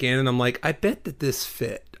bookmark in, and I'm like, I bet that this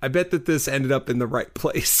fit. I bet that this ended up in the right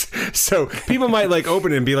place. So people might like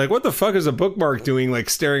open it and be like, what the fuck is a bookmark doing, like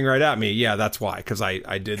staring right at me? Yeah, that's why, because I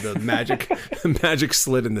did the magic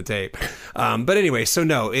slit in the tape. But anyway, so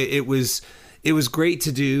no, it was great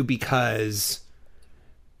to do, because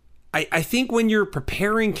I think when you're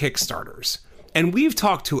preparing Kickstarters, and we've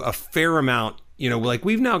talked to a fair amount,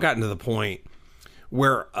 we've now gotten to the point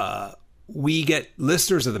where we get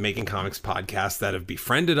listeners of the Making Comics podcast that have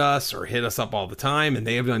befriended us or hit us up all the time, and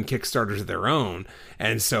they have done Kickstarters of their own.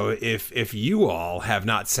 And so if you all have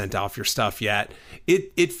not sent off your stuff yet,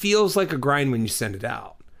 it feels like a grind when you send it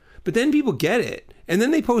out. But then people get it, And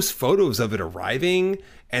then they post photos of it arriving.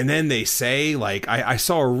 And then they say, like, I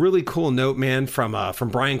saw a really cool note, man, from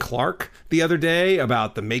Brian Clark the other day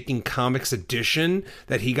about the Making Comics edition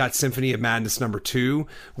that he got Symphony of Madness #2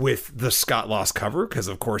 with the Scott Lost cover, because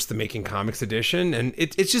of course the Making Comics edition, and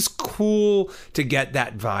it's just cool to get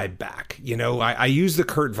that vibe back. You know, I use the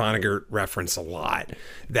Kurt Vonnegut reference a lot.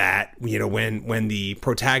 That, you know, when the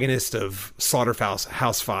protagonist of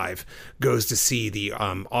Slaughterhouse 5 goes to see the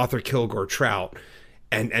author Kilgore Trout.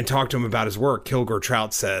 And talk to him about his work, Kilgore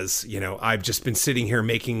Trout says, you know, I've just been sitting here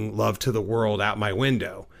making love to the world out my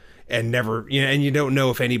window and never, you know, and you don't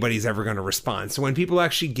know if anybody's ever going to respond. So when people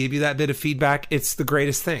actually give you that bit of feedback, it's the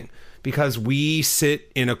greatest thing, because we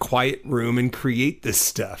sit in a quiet room and create this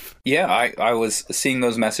stuff. Yeah, I was seeing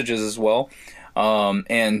those messages as well.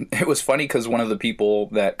 And it was funny because one of the people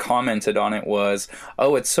that commented on it was,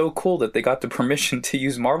 "Oh, it's so cool that they got the permission to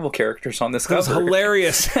use Marvel characters on this cover." It was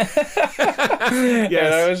hilarious. Yes.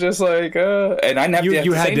 And I was just like, and I didn't have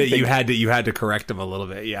you had to correct him a little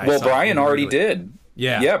bit. Yeah. Well, Brian already did.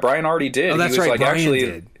 Yeah, Brian already did. Oh, that's he was right. Like, Brian actually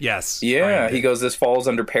did. Yes. Yeah, he goes, "This falls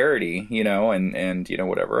under parody, you know, and you know,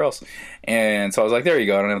 whatever else." And so I was like, there you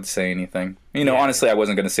go. I don't have to say anything. You know, honestly, I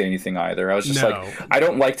wasn't going to say anything either. I was just like, I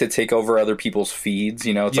don't like to take over other people's feeds.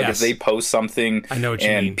 You know, it's like if they post something I know what you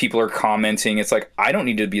mean. People are commenting, it's like, I don't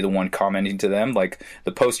need to be the one commenting to them. Like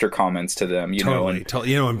the poster comments to them, you know. And,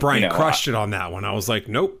 you know, and Brian crushed it on that one. I was like,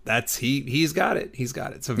 nope, that's he's got it. He's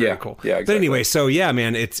got it. So very cool. Yeah, exactly. But anyway, so yeah,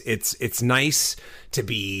 man, it's nice to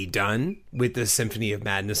be done with the Symphony of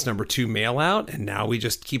Madness #2 mail out, and now we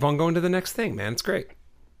just keep on going to the next thing, man. It's great.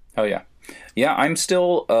 Oh yeah. Yeah, I'm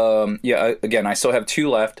still again, I still have 2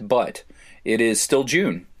 left, but it is still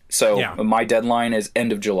June. So my deadline is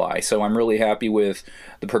end of July. So I'm really happy with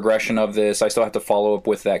the progression of this. I still have to follow up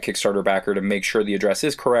with that Kickstarter backer to make sure the address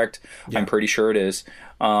is correct. Yeah. I'm pretty sure it is.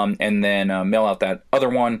 And then mail out that other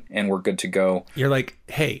one, and we're good to go. You're like,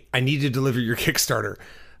 hey, I need to deliver your Kickstarter.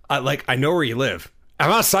 I know where you live. I'm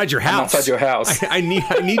outside your house. I'm outside your house. I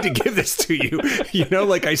need to give this to you. You know,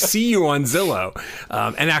 like I see you on Zillow.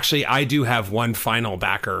 And actually, I do have one final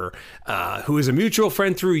backer who is a mutual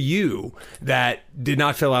friend through you that did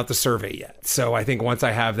not fill out the survey yet. So I think once I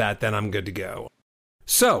have that, then I'm good to go.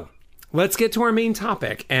 So let's get to our main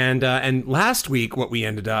topic. And last week, what we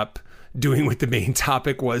ended up doing with the main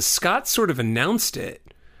topic was Scott sort of announced it.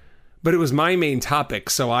 But it was my main topic,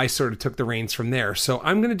 so I sort of took the reins from there. So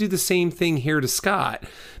I'm going to do the same thing here to Scott,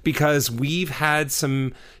 because we've had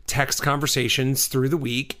some text conversations through the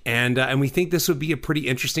week, and we think this would be a pretty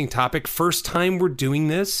interesting topic. First time we're doing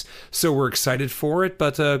this, so we're excited for it.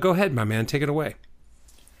 But go ahead, my man, take it away.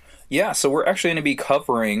 Yeah, so we're actually going to be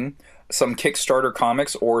covering some Kickstarter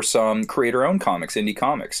comics or some creator-owned comics, indie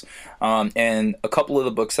comics. And a couple of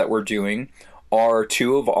the books that we're doing are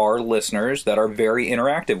 2 of our listeners that are very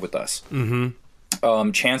interactive with us.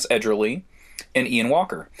 Mm-hmm. Chance Edgerly and Ian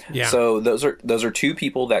Walker. Yeah. So those are 2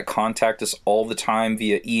 people that contact us all the time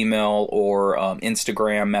via email or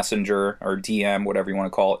Instagram Messenger or DM, whatever you want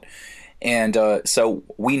to call it. And so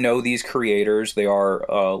we know these creators. They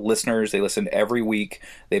are listeners. They listen every week.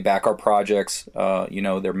 They back our projects. You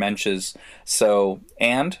know, their mentions. So,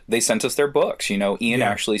 and they sent us their books. You know, Ian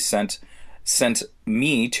actually sent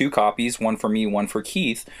me 2 copies, one for me, one for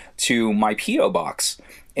Keith, to my P.O. box.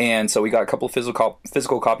 And so we got a couple of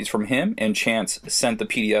physical copies from him, and Chance sent the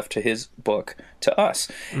PDF to his book to us.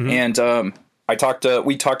 Mm-hmm. And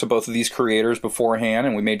we talked to both of these creators beforehand,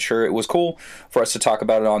 and we made sure it was cool for us to talk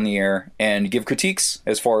about it on the air and give critiques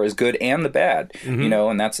as far as good and the bad. Mm-hmm. You know,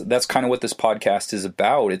 and that's kind of what this podcast is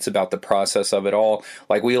about. It's about the process of it all.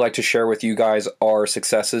 Like, we like to share with you guys our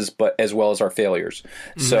successes, but as well as our failures.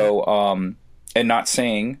 Mm-hmm. So, and not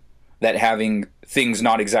saying that having things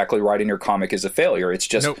not exactly right in your comic is a failure. It's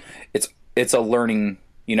just it's a learning.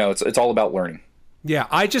 You know, it's all about learning. Yeah,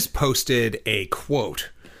 I just posted a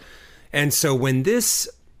quote. And so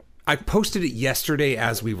I posted it yesterday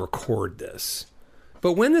as we record this.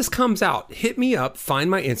 But when this comes out, hit me up, find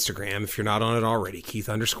my Instagram if you're not on it already,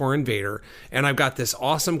 Keith_Invader. And I've got this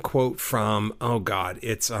awesome quote from,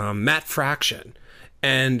 it's Matt Fraction.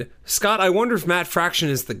 And Scott, I wonder if Matt Fraction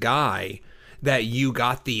is the guy that you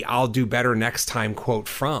got the "I'll do better next time" quote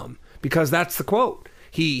from, because that's the quote.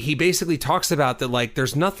 He basically talks about that, like,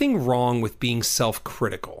 there's nothing wrong with being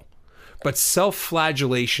self-critical. But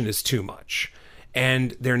self-flagellation is too much.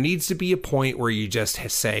 And there needs to be a point where you just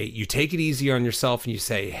say, you take it easy on yourself and you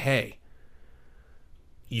say, hey,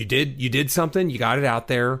 you did something, you got it out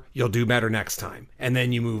there, you'll do better next time. And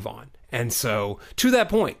then you move on. And so to that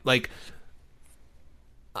point, like,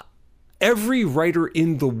 every writer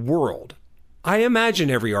in the world I imagine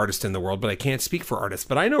every artist in the world, but I can't speak for artists.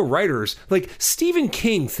 But I know writers, like Stephen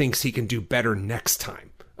King thinks he can do better next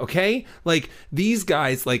time. Okay? Like these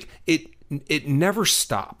guys, like it never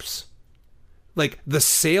stops. Like the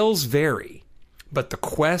sales vary, but the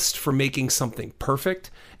quest for making something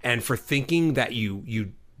perfect and for thinking that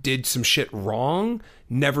you did some shit wrong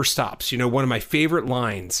never stops. You know, one of my favorite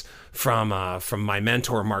lines from my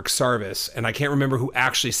mentor, Mark Sarvis, and I can't remember who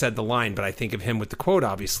actually said the line, but I think of him with the quote,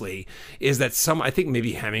 obviously, is that I think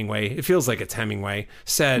maybe Hemingway, it feels like it's Hemingway,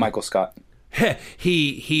 said... Michael Scott.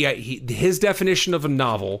 His definition of a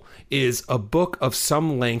novel is a book of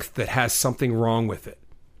some length that has something wrong with it.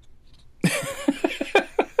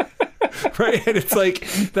 Right? And it's like,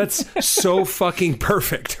 that's so fucking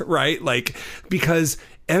perfect, right? Like, because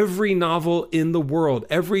every novel in the world,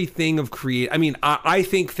 everything of I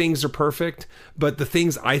think things are perfect, but the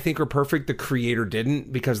things I think are perfect, the creator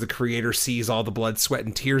didn't, because the creator sees all the blood, sweat,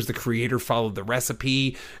 and tears. The creator followed the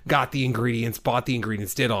recipe, got the ingredients, bought the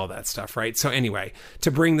ingredients, did all that stuff, right? So anyway, to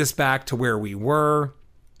bring this back to where we were,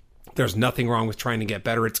 there's nothing wrong with trying to get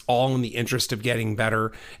better. It's all in the interest of getting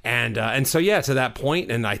better. And so, yeah, to that point,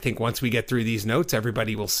 and I think once we get through these notes,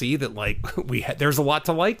 everybody will see that, like, there's a lot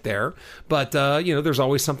to like there, but, there's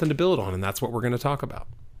always something to build on, and that's what we're going to talk about.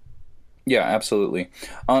 Yeah, absolutely.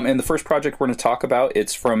 And the first project we're going to talk about,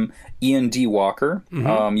 it's from Ian D. Walker.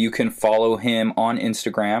 Mm-hmm. You can follow him on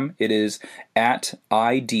Instagram. It is at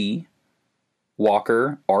ID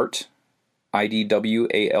Walker Art,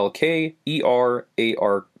 IDWALKERART.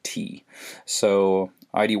 So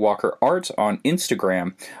ID Walker Art on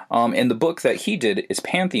Instagram. And the book that he did is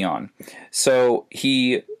Pantheon. So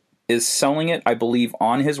he is selling it, I believe,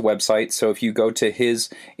 on his website. So if you go to his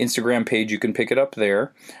Instagram page, you can pick it up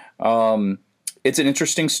there. It's an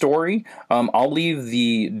interesting story. I'll leave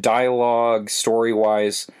the dialogue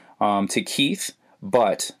story-wise to Keith,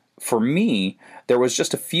 but for me, there was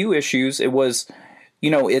just a few issues. It was...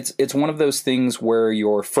 it's one of those things where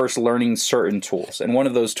you're first learning certain tools, and one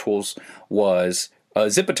of those tools was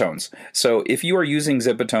Zipatones. So if you are using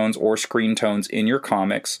Zipatones or screen tones in your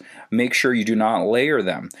comics, make sure you do not layer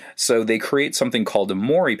them. So they create something called a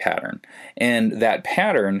Mori pattern, and that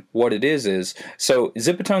pattern, what it is so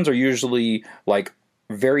Zipatones are usually like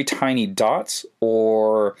very tiny dots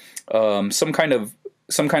or some kind of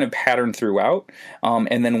pattern throughout,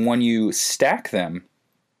 and then when you stack them,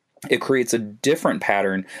 it creates a different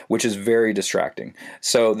pattern, which is very distracting.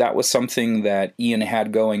 So that was something that Ian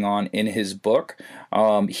had going on in his book.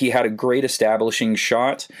 He had a great establishing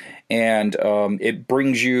shot, and it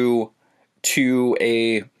brings you to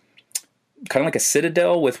a kind of like a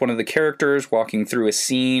citadel with one of the characters walking through a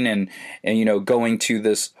scene and going to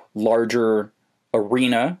this larger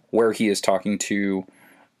arena where he is talking to,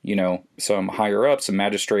 some higher ups, some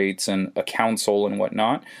magistrates and a council and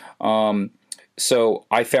whatnot. So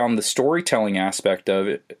I found the storytelling aspect of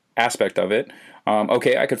it.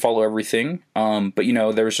 Okay, I could follow everything, but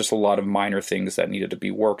there was just a lot of minor things that needed to be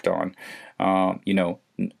worked on.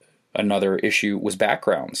 Another issue was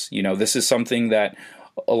backgrounds. This is something that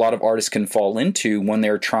a lot of artists can fall into when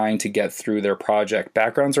they're trying to get through their project.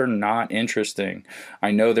 Backgrounds are not interesting.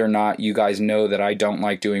 I know they're not. You guys know that I don't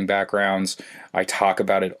like doing backgrounds. I talk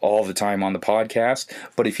about it all the time on the podcast.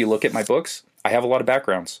 But if you look at my books, I have a lot of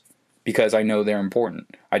backgrounds, because I know they're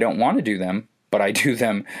important. I don't want to do them, but I do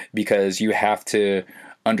them because you have to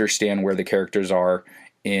understand where the characters are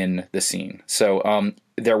in the scene. So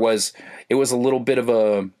it was a little bit of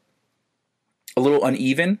a little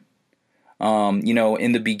uneven.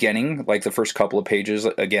 In the beginning, like the first couple of pages,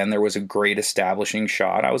 again, there was a great establishing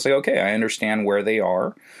shot. I was like, okay, I understand where they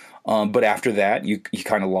are. But after that, you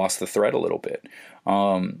kind of lost the thread a little bit.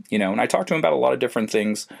 And I talked to him about a lot of different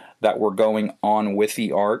things that were going on with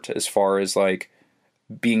the art, as far as like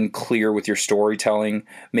being clear with your storytelling,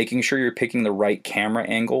 making sure you're picking the right camera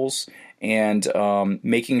angles, and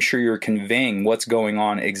making sure you're conveying what's going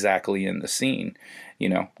on exactly in the scene.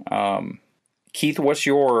 Keith, what's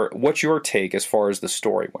your take as far as the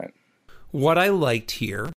story went? What I liked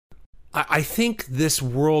here, I think this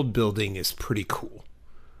world building is pretty cool.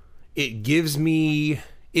 It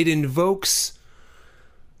invokes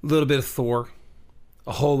a little bit of Thor,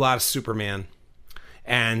 a whole lot of Superman,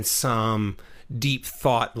 and some deep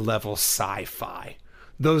thought level sci-fi.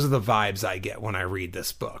 Those are the vibes I get when I read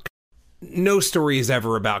this book. No story is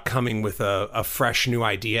ever about coming with a fresh new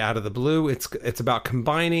idea out of the blue. It's about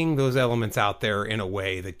combining those elements out there in a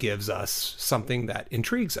way that gives us something that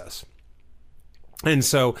intrigues us. And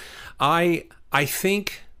so I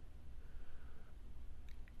think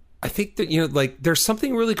that, there's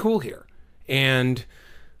something really cool here. And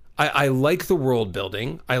I like the world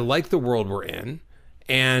building. I like the world we're in.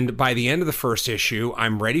 And by the end of the first issue,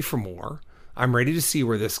 I'm ready for more. I'm ready to see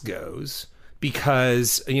where this goes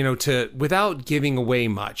because, without giving away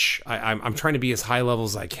much, I'm trying to be as high level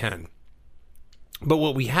as I can. But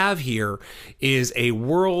what we have here is a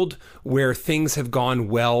world where things have gone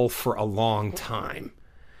well for a long time.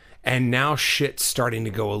 And now shit's starting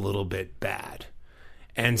to go a little bit bad.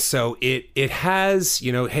 And so it has,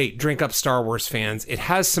 hey, drink up Star Wars fans. It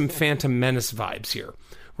has some Phantom Menace vibes here,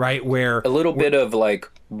 right? Where a little bit of like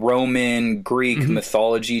Roman, Greek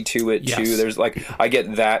mythology to it too. There's I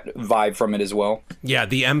get that vibe from it as well. Yeah,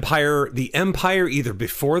 the Empire either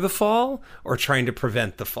before the fall or trying to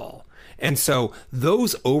prevent the fall. And so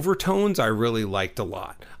those overtones I really liked a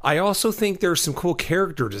lot. I also think there's some cool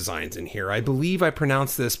character designs in here. I believe I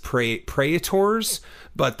pronounced this Praetors,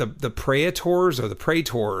 but the Praetors or the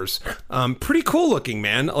Praetors, pretty cool looking,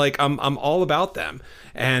 man. Like I'm all about them.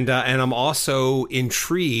 And I'm also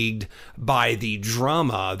intrigued by the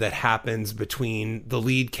drama that happens between the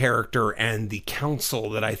lead character and the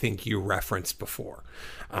council that I think you referenced before.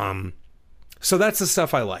 So that's the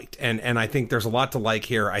stuff I liked. And I think there's a lot to like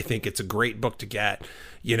here. I think it's a great book to get.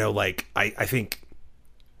 I think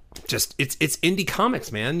just it's indie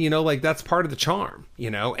comics, man. That's part of the charm,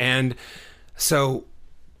 And so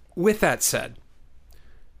with that said,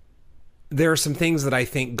 there are some things that I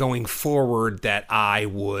think going forward that I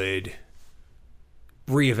would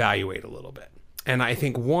reevaluate a little bit. And I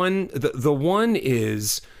think the one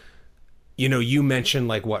is, you mentioned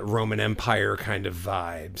like what Roman Empire kind of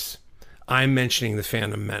vibes. I'm mentioning the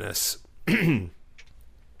Phantom Menace. And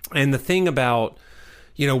the thing about,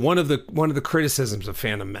 one of the criticisms of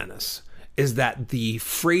Phantom Menace is that the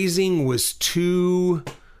phrasing was too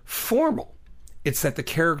formal. It's that the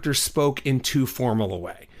characters spoke in too formal a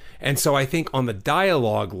way. And so I think on the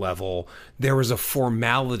dialogue level, there was a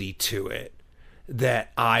formality to it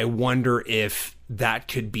that I wonder if that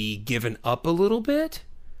could be given up a little bit,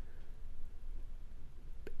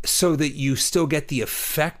 so that you still get the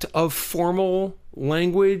effect of formal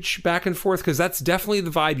language back and forth, because that's definitely the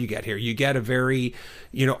vibe you get here. You get a very,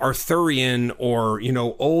 Arthurian or,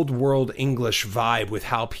 old world English vibe with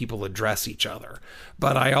how people address each other.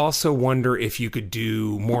 But I also wonder if you could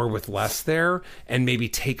do more with less there and maybe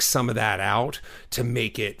take some of that out to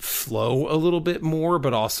make it flow a little bit more,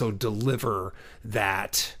 but also deliver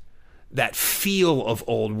that feel of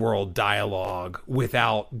old world dialogue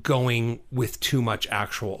without going with too much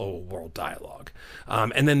actual old world dialogue.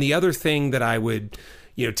 And then the other thing that I would,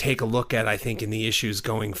 take a look at, I think, in the issues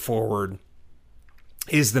going forward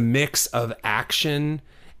is the mix of action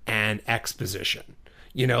and exposition.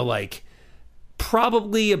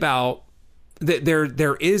 Probably about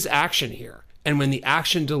there is action here. And when the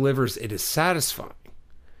action delivers, it is satisfying.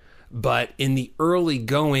 But in the early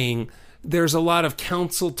going, there's a lot of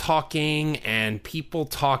council talking and people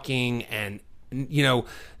talking and,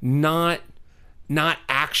 not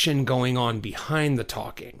action going on behind the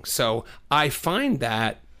talking. So I find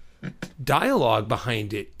that dialogue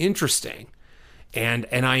behind it interesting. And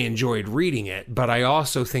I enjoyed reading it, but I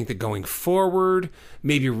also think that going forward,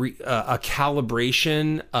 maybe a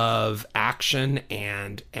calibration of action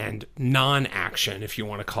and non-action, if you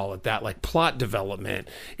want to call it that, like plot development,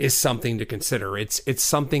 is something to consider. It's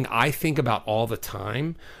something I think about all the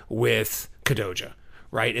time with Kadoja,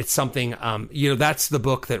 right? It's something, that's the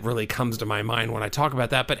book that really comes to my mind when I talk about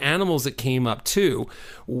that. But Animals, it came up too.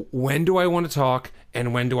 When do I want to talk?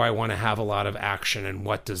 And when do I want to have a lot of action, and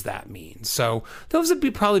what does that mean? So those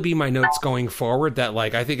would probably be my notes going forward. That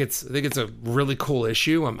I think it's a really cool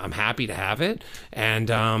issue. I'm happy to have it, and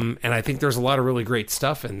I think there's a lot of really great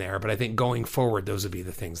stuff in there. But I think going forward, those would be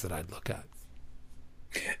the things that I'd look at.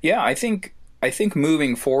 Yeah, I think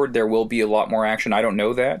moving forward there will be a lot more action. I don't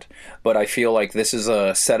know that, but I feel like this is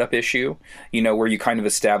a setup issue, where you kind of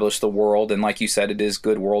establish the world, and like you said, it is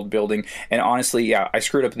good world building. And honestly, yeah, I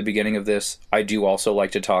screwed up at the beginning of this. I do also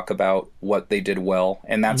like to talk about what they did well,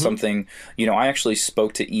 and that's something, I actually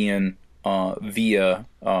spoke to Ian via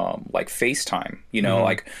FaceTime.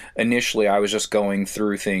 Like initially I was just going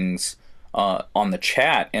through things on the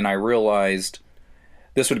chat, and I realized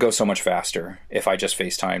this would go so much faster if I just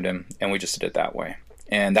FaceTimed him and we just did it that way.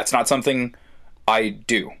 And that's not something I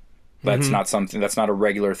do. That's not a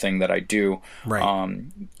regular thing that I do. Right.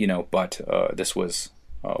 But this was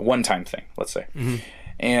a one-time thing, let's say.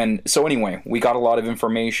 And so anyway, we got a lot of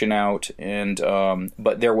information out, and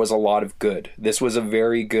but there was a lot of good. This was a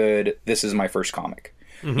very good, this is my first comic.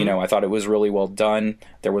 I thought it was really well done.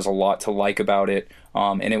 There was a lot to like about it.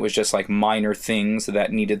 And it was just like minor things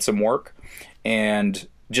that needed some work. And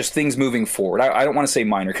just things moving forward. I don't want to say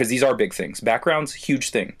minor because these are big things. Backgrounds, huge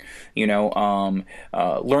thing.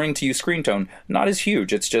 Learning to use screen tone, not as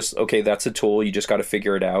huge. It's just, okay, that's a tool. You just got to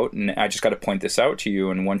figure it out. And I just got to point this out to you.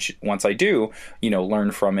 And once I do,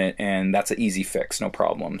 learn from it. And that's an easy fix. No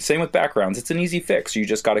problem. Same with backgrounds. It's an easy fix. You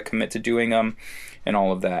just got to commit to doing them and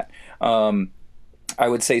all of that. I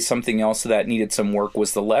would say something else that needed some work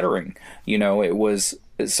was the lettering. It was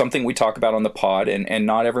something we talk about on the pod, and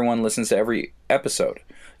not everyone listens to every episode.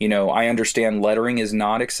 I understand lettering is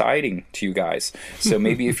not exciting to you guys. So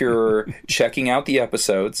maybe if you're checking out the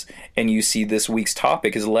episodes and you see this week's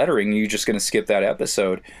topic is lettering, you're just going to skip that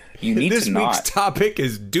episode. You need this to not. This week's topic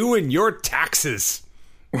is doing your taxes.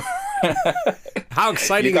 How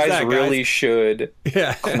exciting is that, guys? You guys really should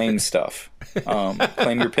claim stuff.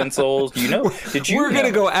 Claim your pencils. We're going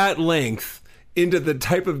to go at length into the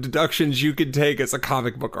type of deductions you could take as a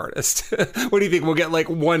comic book artist. What do you think? We'll get like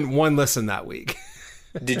one listen that week.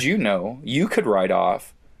 Did you know you could write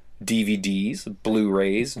off DVDs,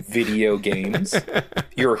 Blu-rays, video games,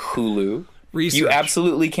 your Hulu? Research. You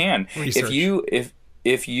absolutely can. Research.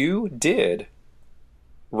 If you did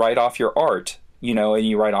write off your art, and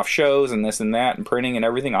you write off shows and this and that and printing and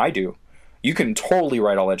everything, I do. You can totally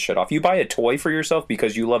write all that shit off. You buy a toy for yourself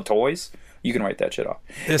because you love toys, you can write that shit off.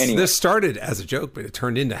 This started as a joke, but it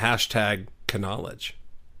turned into #Knowledge.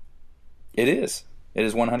 It is. It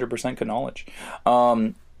is 100% knowledge.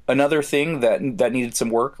 Another thing that needed some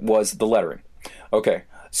work was the lettering. Okay,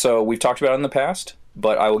 so we've talked about it in the past,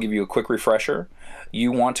 but I will give you a quick refresher.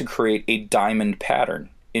 You want to create a diamond pattern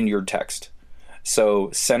in your text. So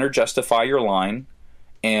center justify your line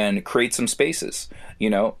and create some spaces.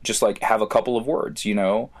 Just like have a couple of words.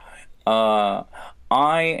 I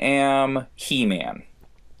am He-Man,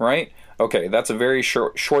 right? Okay, that's a very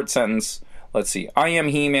short sentence. Let's see. I am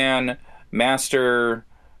He-Man, Master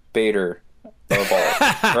Bader of all,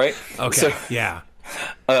 right? Okay, so, yeah.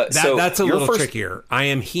 So that's a little trickier. I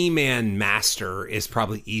am He-Man Master is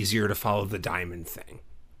probably easier to follow the diamond thing.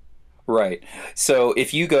 Right. So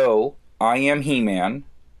if you go, I am He-Man,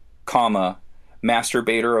 comma, Master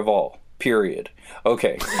Bader of all, period.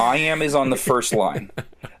 Okay, I am is on the first line.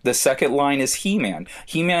 The second line is He-Man.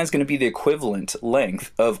 He-Man is going to be the equivalent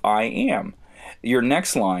length of I am. Your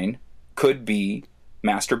next line could be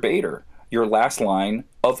Master Bader. Your last line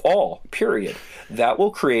of all, period. That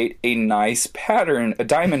will create a nice pattern, a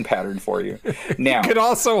diamond pattern for you. Now, you could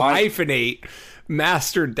also hyphenate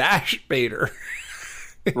Master Dash Bader.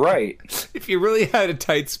 Right. If you really had a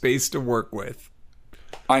tight space to work with.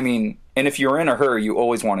 And if you're in a hurry, you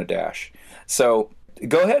always want a dash. So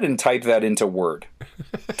go ahead and type that into Word.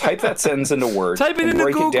 Type that sentence into Word. Type it and into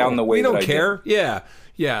break Google. It down the way we don't that care. I did.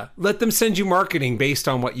 Yeah. Let them send you marketing based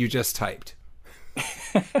on what you just typed.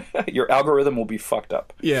 Your algorithm will be fucked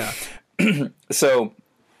up. Yeah. So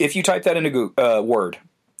if you type that into Word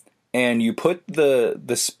and you put the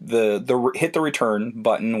hit the return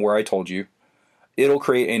button where I told you, it'll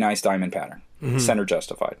create a nice diamond pattern, center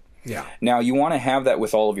justified. Yeah. Now you want to have that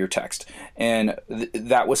with all of your text, and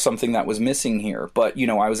that was something that was missing here. But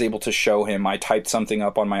I was able to show him. I typed something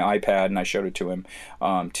up on my iPad and I showed it to him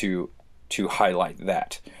to highlight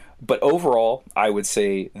that. But overall, I would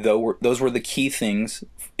say those were the key things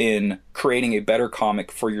in creating a better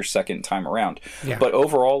comic for your second time around. Yeah. But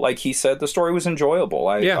overall, like he said, the story was enjoyable.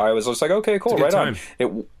 I was just like, okay, cool, right on.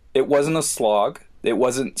 It wasn't a slog. It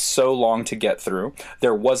wasn't so long to get through.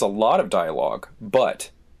 There was a lot of dialogue,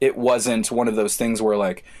 but it wasn't one of those things where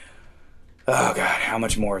like, oh God, how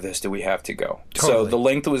much more of this do we have to go? Totally. So the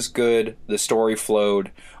length was good. The story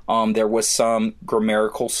flowed. There was some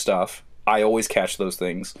grammatical stuff. I always catch those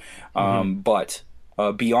things. But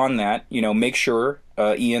beyond that, make sure,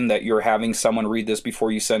 Ian, that you're having someone read this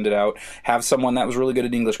before you send it out. Have someone that was really good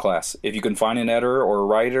at English class. If you can find an editor or a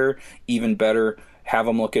writer, even better. Have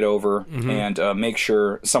them look it over and make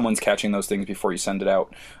sure someone's catching those things before you send it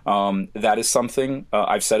out. That is something,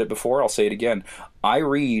 I've said it before, I'll say it again. I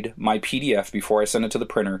read my PDF before I send it to the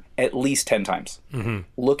printer at least 10 times,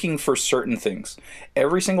 looking for certain things.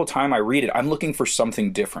 Every single time I read it, I'm looking for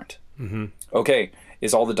something different. Okay,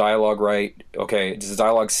 is all the dialogue right? Okay, does the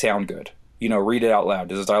dialogue sound good? Read it out loud.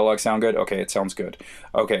 Does the dialogue sound good? Okay, it sounds good.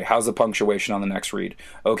 Okay, how's the punctuation on the next read?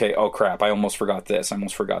 Okay, oh crap, I almost forgot this. I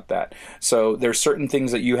almost forgot that. So there's certain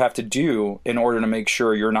things that you have to do in order to make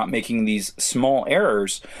sure you're not making these small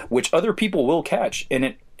errors, which other people will catch.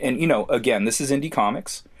 And again, this is indie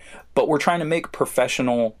comics, but we're trying to make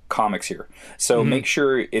professional comics here. So make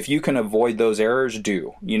sure if you can avoid those errors,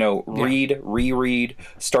 do. Read, reread,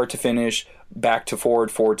 start to finish, back to forward,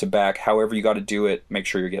 forward to back, however you got to do it, make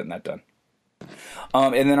sure you're getting that done.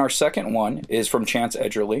 And then our second one is from Chance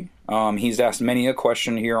Edgerly. He's asked many a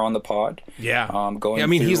question here on the pod. Yeah. Going I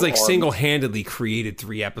mean, he's like our... single-handedly created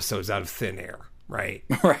 3 episodes out of thin air, right?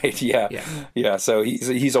 Right, yeah. So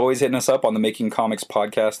he's always hitting us up on the Making Comics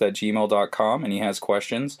Podcast at gmail.com, and he has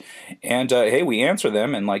questions. And, hey, we answer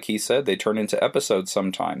them, and like he said, they turn into episodes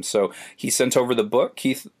sometimes. So he sent over the book.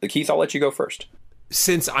 Keith, I'll let you go first.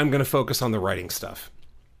 Since I'm going to focus on the writing stuff,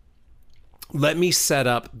 let me set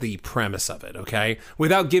up the premise of it, okay?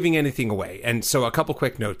 Without giving anything away. And so a couple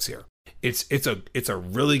quick notes here. It's a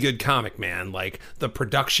really good comic, man. Like, the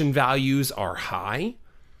production values are high.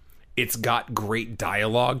 It's got great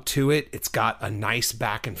dialogue to it. It's got a nice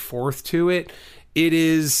back and forth to it. It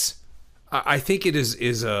is, I think it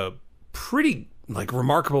is a pretty like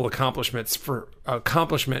remarkable accomplishment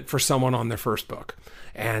for someone on their first book.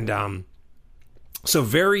 And so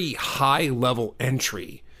very high level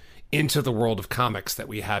entry into the world of comics that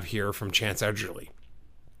we have here from Chance Edgerly.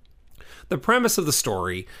 The premise of the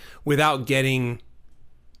story, without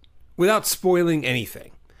spoiling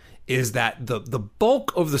anything, is that the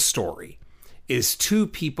bulk of the story is 2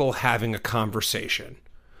 people having a conversation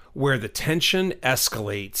where the tension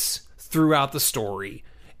escalates throughout the story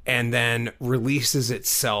and then releases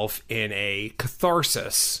itself in a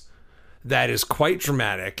catharsis that is quite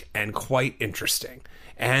dramatic and quite interesting.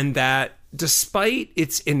 And that, despite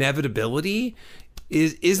its inevitability,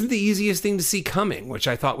 isn't the easiest thing to see coming, which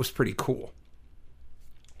I thought was pretty cool.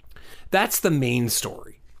 That's the main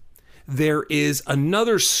story. There is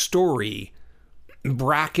another story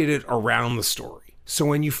bracketed around the story. So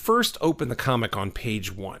when you first open the comic on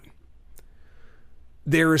page 1,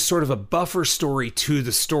 there is sort of a buffer story to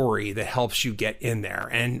the story that helps you get in there.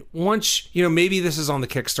 And once, maybe this is on the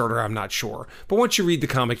Kickstarter, I'm not sure. But once you read the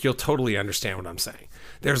comic, you'll totally understand what I'm saying.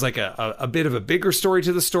 There's like a bit of a bigger story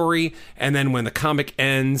to the story. And then when the comic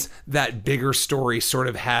ends, that bigger story sort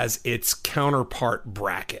of has its counterpart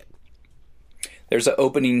bracket. There's an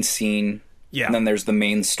opening scene, and then there's the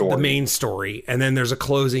main story. The main story, and then there's a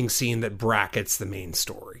closing scene that brackets the main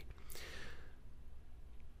story.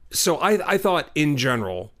 So I thought, in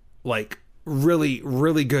general, like, really,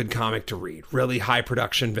 really good comic to read. Really high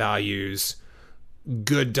production values,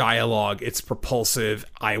 good dialogue, it's propulsive.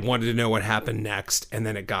 I wanted to know what happened next, and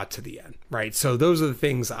then it got to the end, right? So those are the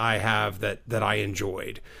things I have that I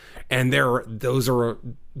enjoyed. And those are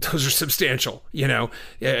substantial,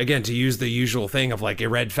 again, to use the usual thing of like, it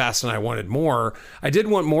read fast and I wanted more. I did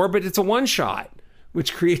want more, but it's a one shot,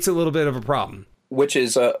 which creates a little bit of a problem. Which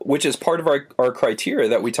is part of our criteria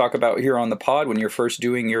that we talk about here on the pod when you're first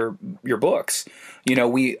doing your books.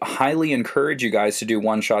 We highly encourage you guys to do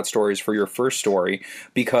one shot stories for your first story,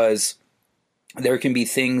 because there can be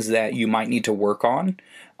things that you might need to work on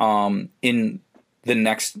in the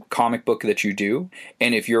next comic book that you do.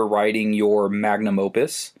 And if you're writing your magnum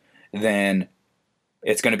opus, then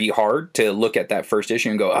it's going to be hard to look at that first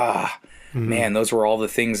issue and go, man, those were all the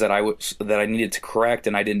things that I needed to correct,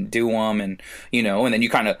 and I didn't do them. And, and then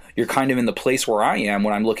you're kind of in the place where I am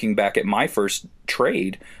when I'm looking back at my first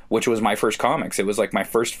trade, which was my first comics. It was like my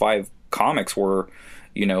first 5 comics were,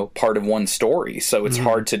 part of one story. So it's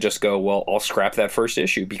hard to just go, well, I'll scrap that first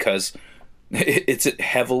issue because it's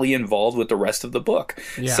heavily involved with the rest of the book.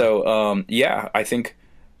 Yeah. So, I think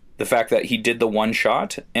the fact that he did the one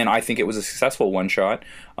shot, and I think it was a successful one shot,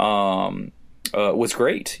 was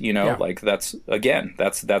great. Like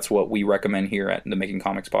that's what we recommend here at the Making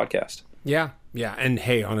Comics Podcast. Yeah. Yeah. And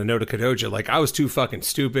hey, on a note of Kadoja, like, I was too fucking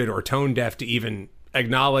stupid or tone deaf to even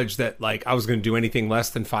acknowledge that, like, I was going to do anything less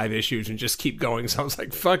than 5 issues and just keep going. So I was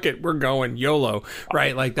like, fuck it, we're going YOLO.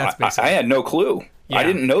 Right. Like, that's basically, I had no clue. Yeah. I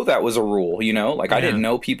didn't know that was a rule, I didn't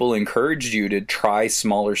know people encouraged you to try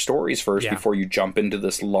smaller stories first before you jump into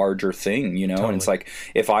this larger thing, Totally. And it's like,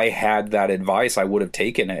 if I had that advice, I would have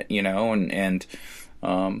taken it, and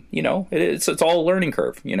it's all a learning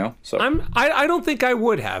curve, So I don't think I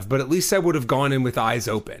would have, but at least I would have gone in with eyes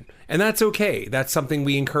open, and that's okay. That's something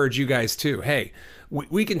we encourage you guys too. Hey,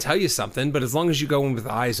 we can tell you something, but as long as you go in with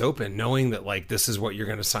eyes open, knowing that, like, this is what you're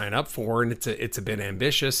going to sign up for, and it's a bit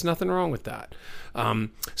ambitious, nothing wrong with that.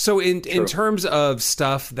 So in terms of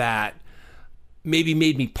stuff that maybe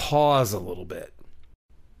made me pause a little bit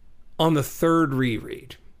on the third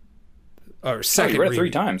reread, or second, you read it 3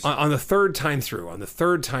 times on the third time through.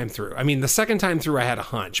 I mean, the second time through I had a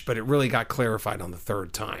hunch, but it really got clarified on the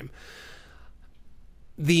third time.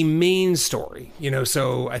 The main story,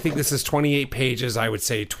 so I think this is 28 pages. I would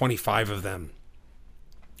say 25 of them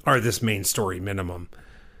are this main story minimum.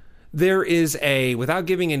 There is without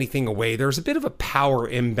giving anything away, there's a bit of a power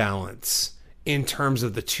imbalance in terms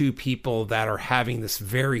of the 2 people that are having this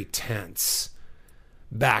very tense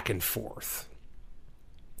back and forth.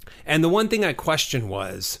 And the one thing I questioned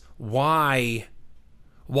was why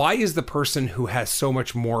is the person who has so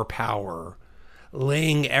much more power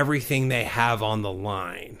laying everything they have on the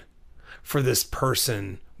line for this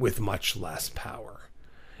person with much less power?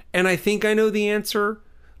 And I think I know the answer,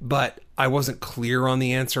 but I wasn't clear on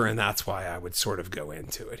the answer, and that's why I would sort of go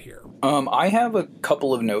into it here. I have a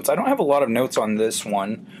couple of notes. I don't have a lot of notes on this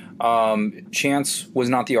one. Chance was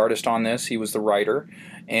not the artist on this. He was the writer.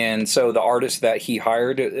 And so the artist that he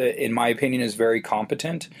hired, in my opinion, is very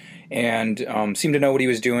competent and seemed to know what he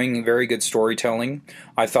was doing. Very good storytelling.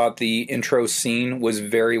 I thought the intro scene was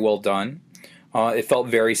very well done. It felt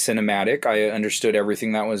very cinematic. I understood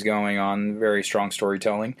everything that was going on. Very strong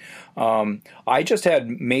storytelling. I just had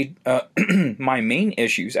made my main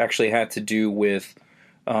issues actually had to do with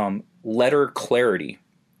letter clarity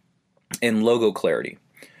and logo clarity.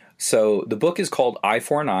 So the book is called Eye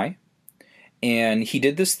for an Eye, and he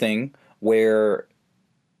did this thing where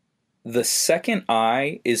the second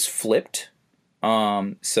I is flipped.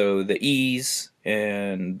 So the E's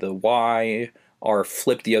and the Y are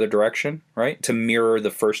flipped the other direction, right? To mirror the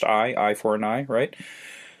first eye for an eye, right?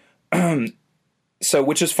 So,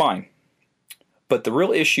 which is fine. But the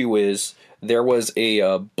real issue is there was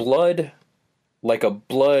a blood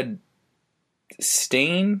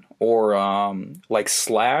stain or like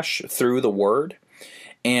slash through the word.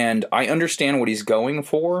 And I understand what he's going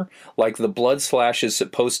for. Like the blood slash is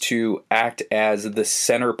supposed to act as the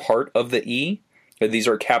center part of the E. These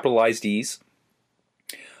are capitalized E's.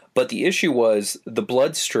 But the issue was the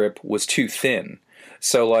blood strip was too thin.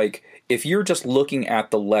 So like if you're just looking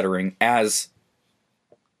at the lettering as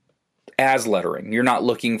lettering, you're not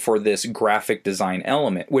looking for this graphic design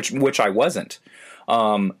element, which I wasn't.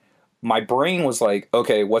 My brain was like,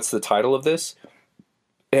 okay, what's the title of this?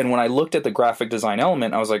 And when I looked at the graphic design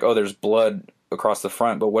element, I was like, oh, there's blood across the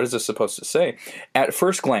front, but what is this supposed to say? At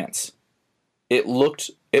first glance, it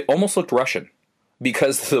almost looked Russian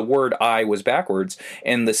because the word I was backwards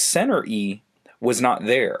and the center E was not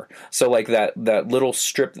there. So like that little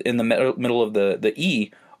strip in the middle of the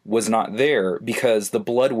E was not there because the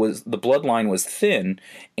bloodline was thin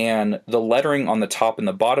and the lettering on the top and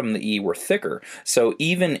the bottom of the E were thicker. So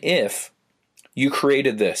even if you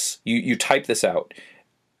created this, you type this out,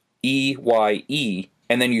 E-Y-E,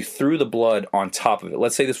 and then you threw the blood on top of it.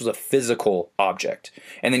 Let's say this was a physical object,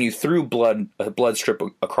 and then you threw a blood strip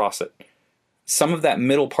across it. Some of that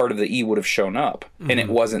middle part of the E would have shown up, and it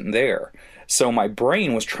wasn't there. So my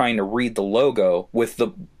brain was trying to read the logo with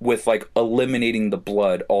like eliminating the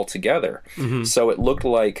blood altogether. So it looked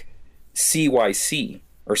like CYC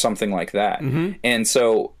or something like that. And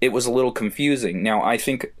so it was a little confusing. Now I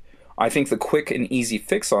think the quick and easy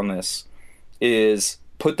fix on this is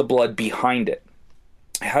put the blood behind it.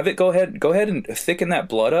 Have it go ahead and thicken that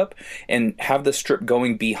blood up and have the strip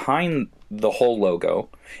going behind the whole logo,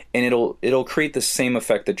 and it'll create the same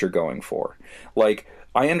effect that you're going for. Like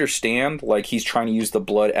I understand like he's trying to use the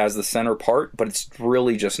blood as the center part, but it's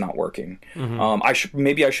really just not working.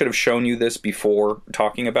 Maybe I should have shown you this before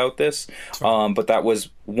talking about this, but that was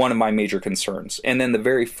one of my major concerns. And then the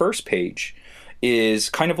very first page is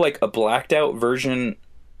kind of like a blacked out version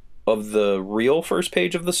of the real first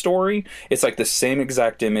page of the story. It's like the same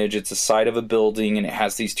exact image. It's the side of a building and it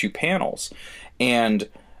has these two panels. And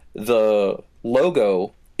the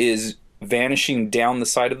logo is vanishing down the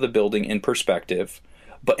side of the building in perspective,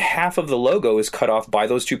 but half of the logo is cut off by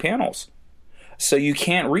those two panels. So you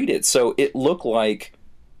can't read it. So it looked like,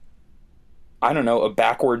 I don't know, a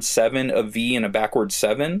backward 7, a V and a backward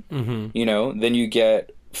 7. You know, then you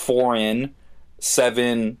get 4N,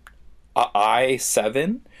 7, I,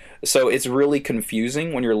 7. So it's really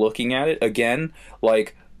confusing when you're looking at it. Again,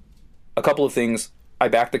 like a couple of things. I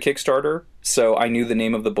backed the Kickstarter, so I knew the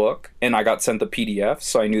name of the book, and I got sent the PDF,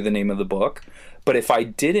 so I knew the name of the book. But if I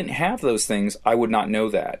didn't have those things, I would not know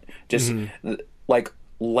that. Just like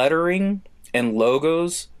lettering and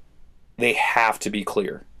logos, they have to be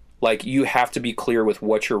clear. Like you have to be clear with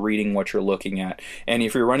what you're reading, what you're looking at. And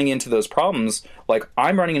if you're running into those problems, like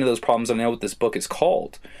I'm running into those problems, I know what this book is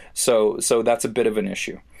called. So that's a bit of an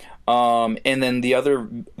issue. And then the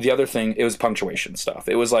other thing, it was punctuation stuff.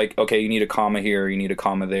 It was like, okay, you need a comma here, you need a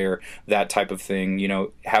comma there, that type of thing, you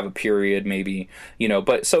know, have a period maybe, you know,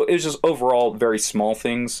 but so it was just overall very small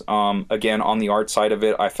things. Again, on the art side of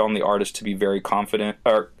it, I found the artist to be very confident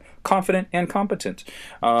and competent.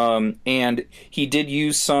 And he did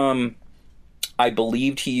use I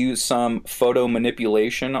believed he used some photo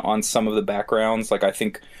manipulation on some of the backgrounds. Like I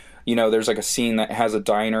think, you know, there's like a scene that has a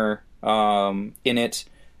diner, in it,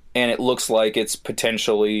 and it looks like it's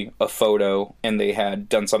potentially a photo and they had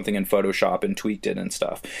done something in Photoshop and tweaked it and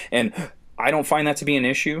stuff. And I don't find that to be an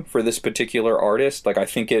issue for this particular artist. Like, I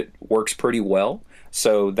think it works pretty well.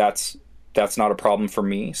 So that's not a problem for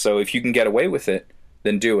me. So if you can get away with it,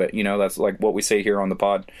 then do it. You know, that's like what we say here on the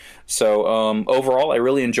pod. So overall, I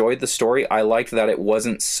really enjoyed the story. I liked that it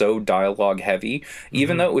wasn't so dialogue heavy.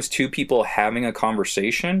 Even though it was two people having a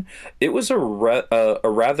conversation, it was a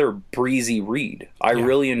rather breezy read. I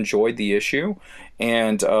really enjoyed the issue.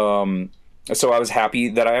 And so I was happy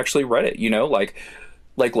that I actually read it. You know, like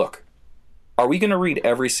look, are we going to read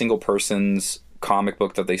every single person's comic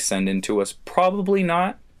book that they send in to us? Probably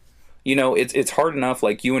not. You know, it's hard enough,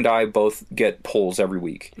 like you and I both get polls every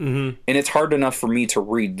week. And it's hard enough for me to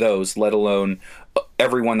read those, let alone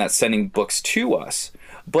everyone that's sending books to us.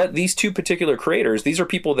 But these two particular creators, these are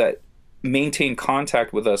people that maintain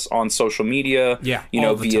contact with us on social media, you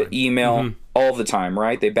know, via email all the time,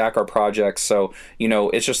 right? They back our projects. So, you know,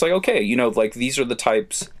 it's just like, okay, you know, like these are the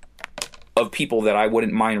types of people that I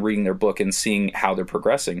wouldn't mind reading their book and seeing how they're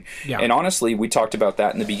progressing. And honestly, we talked about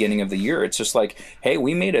that in the beginning of the year. It's just like, hey,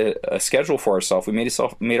 we made a schedule for ourselves. We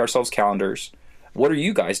made ourselves calendars. What are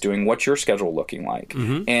you guys doing? What's your schedule looking like?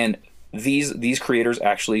 And these creators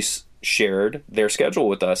actually shared their schedule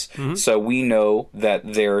with us. So we know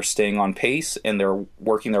that they're staying on pace and they're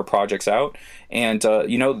working their projects out. And,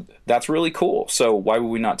 you know, that's really cool. So why would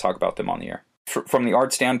we not talk about them on the air? From the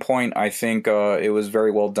art standpoint, I think it was very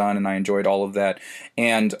well done, and I enjoyed all of that.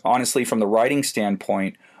 And honestly, from the writing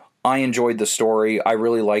standpoint, I enjoyed the story. I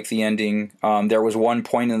really liked the ending. There was one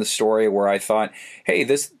point in the story where I thought, hey,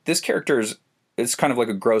 this character it's kind of like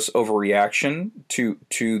a gross overreaction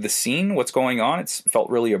to the scene, what's going on. It's felt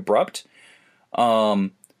really abrupt.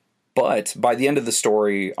 But by the end of the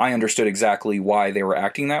story, I understood exactly why they were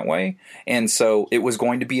acting that way. And so it was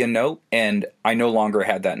going to be a note, and I no longer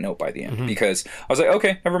had that note by the end because I was like,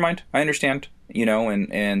 okay, never mind. I understand, you know,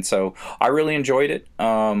 and so I really enjoyed it.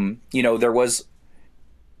 You know, there was,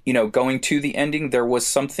 you know, going to the ending, there was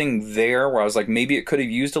something there where I was like, maybe it could have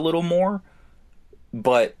used a little more,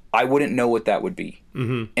 but I wouldn't know what that would be.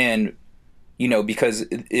 And, you know, because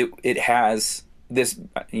it has this,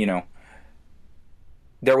 you know,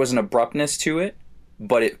 there was an abruptness to it,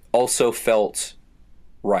 but it also felt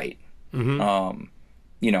right. You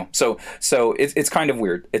know, so it's kind of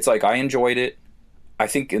weird. It's like, I enjoyed it. I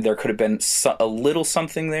think there could have been a little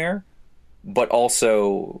something there, but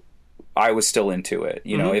also I was still into it.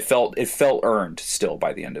 You know, it felt earned still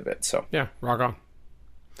by the end of it. So yeah, rock on.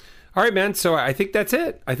 All right, man. So I think that's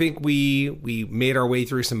it. I think we made our way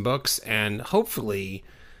through some books and hopefully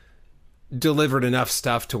delivered enough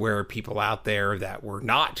stuff to where people out there that were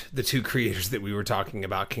not the two creators that we were talking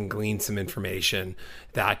about can glean some information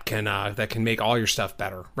that can make all your stuff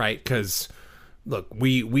better, right? Because look,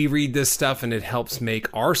 we read this stuff and it helps make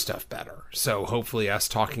our stuff better. So hopefully us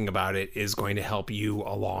talking about it is going to help you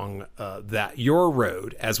along your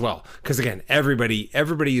road as well. Because again, everybody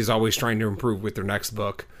is always trying to improve with their next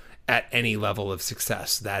book at any level of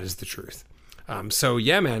success. That is the truth. So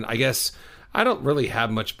yeah, man, I guess I don't really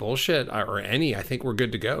have much bullshit or any. I think we're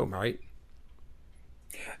good to go, right?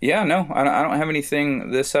 Yeah, no, I don't have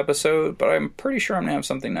anything this episode, but I'm pretty sure I'm going to have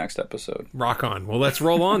something next episode. Rock on. Well, let's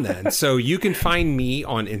roll on then. So you can find me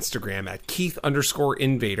on Instagram at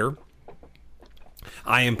Keith_Invader.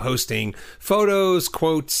 I am posting photos,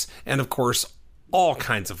 quotes, and of course, all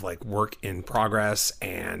kinds of like work in progress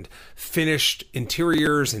and finished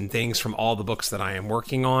interiors and things from all the books that I am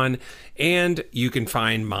working on. And you can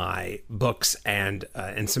find my books and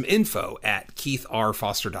some info at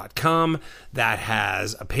keithrfoster.com. That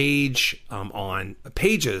has a page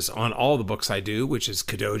pages on all the books I do, which is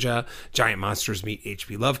Kadoja, Giant Monsters Meet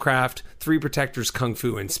H.P. Lovecraft, Three Protectors, Kung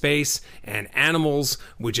Fu in Space, and Animals,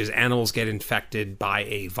 which is animals get infected by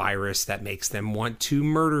a virus that makes them want to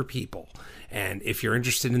murder people. And if you're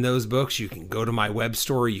interested in those books, you can go to my web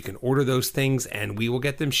store, you can order those things, and we will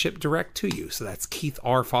get them shipped direct to you. So that's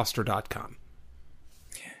keithrfoster.com.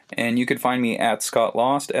 And you could find me at Scott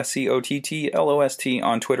Lost, SCOTTLOST,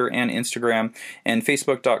 on Twitter and Instagram, and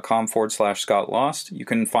Facebook.com/Scott Lost. You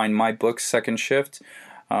can find my books, Second Shift,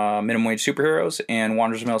 Minimum Wage Superheroes, and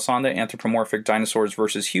Wanderers of Melisande, Anthropomorphic Dinosaurs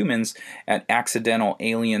vs. Humans, at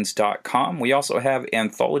accidentalaliens.com. We also have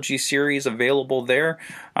anthology series available there.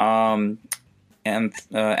 And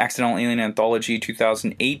Accidental Alien Anthology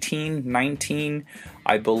 2018-19,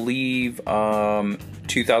 I believe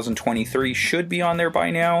 2023 should be on there by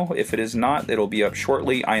now. If it is not, it'll be up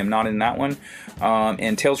shortly. I am not in that one.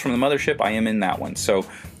 And Tales from the Mothership, I am in that one. So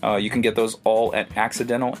you can get those all at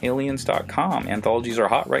accidentalaliens.com. Anthologies are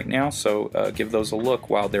hot right now, so give those a look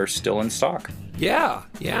while they're still in stock. Yeah.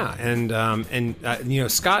 And you know,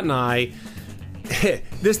 Scott and I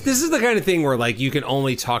this is the kind of thing where like you can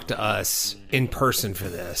only talk to us in person for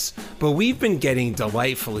this, but we've been getting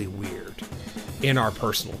delightfully weird in our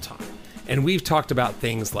personal time. And we've talked about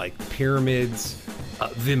things like pyramids,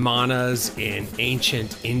 vimanas in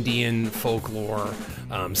ancient Indian folklore,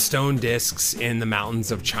 stone discs in the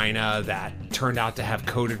mountains of China that turned out to have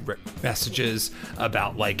coded messages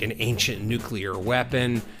about like an ancient nuclear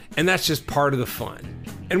weapon. And that's just part of the fun.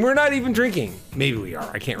 And we're not even drinking. Maybe we are.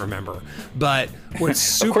 I can't remember. But what's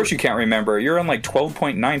super... Of course you can't remember. You're on like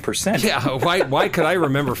 12.9%. Yeah, why could I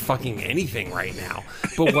remember fucking anything right now?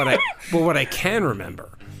 But what I can remember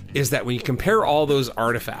is that when you compare all those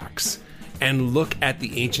artifacts and look at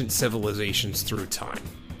the ancient civilizations through time,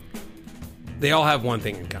 they all have one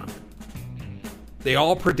thing in common. They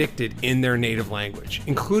all predicted in their native language,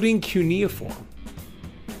 including cuneiform,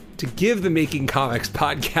 to give the Making Comics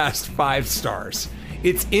podcast 5 stars.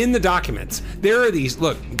 It's in the documents. There are these,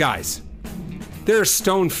 look, guys, there are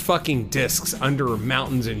stone fucking discs under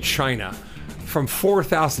mountains in China from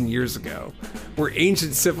 4,000 years ago where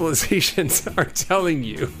ancient civilizations are telling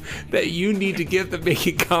you that you need to give the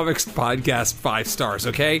Making Comics podcast 5 stars,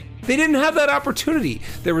 okay? They didn't have that opportunity.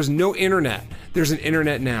 There was no internet. There's an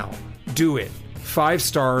internet now. Do it. 5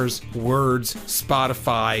 stars, words,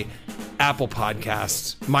 Spotify, Apple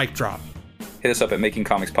Podcasts, mic drop. Hit us up at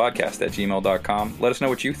makingcomicspodcast@gmail.com. Let us know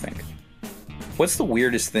what you think. What's the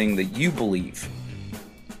weirdest thing that you believe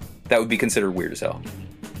that would be considered weird as hell?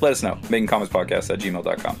 Let us know.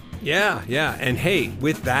 makingcomicspodcast@gmail.com. Yeah. And hey,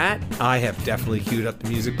 with that, I have definitely queued up the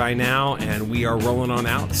music by now, and we are rolling on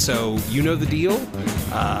out. So you know the deal,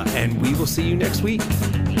 and we will see you next week.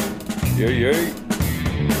 Yay.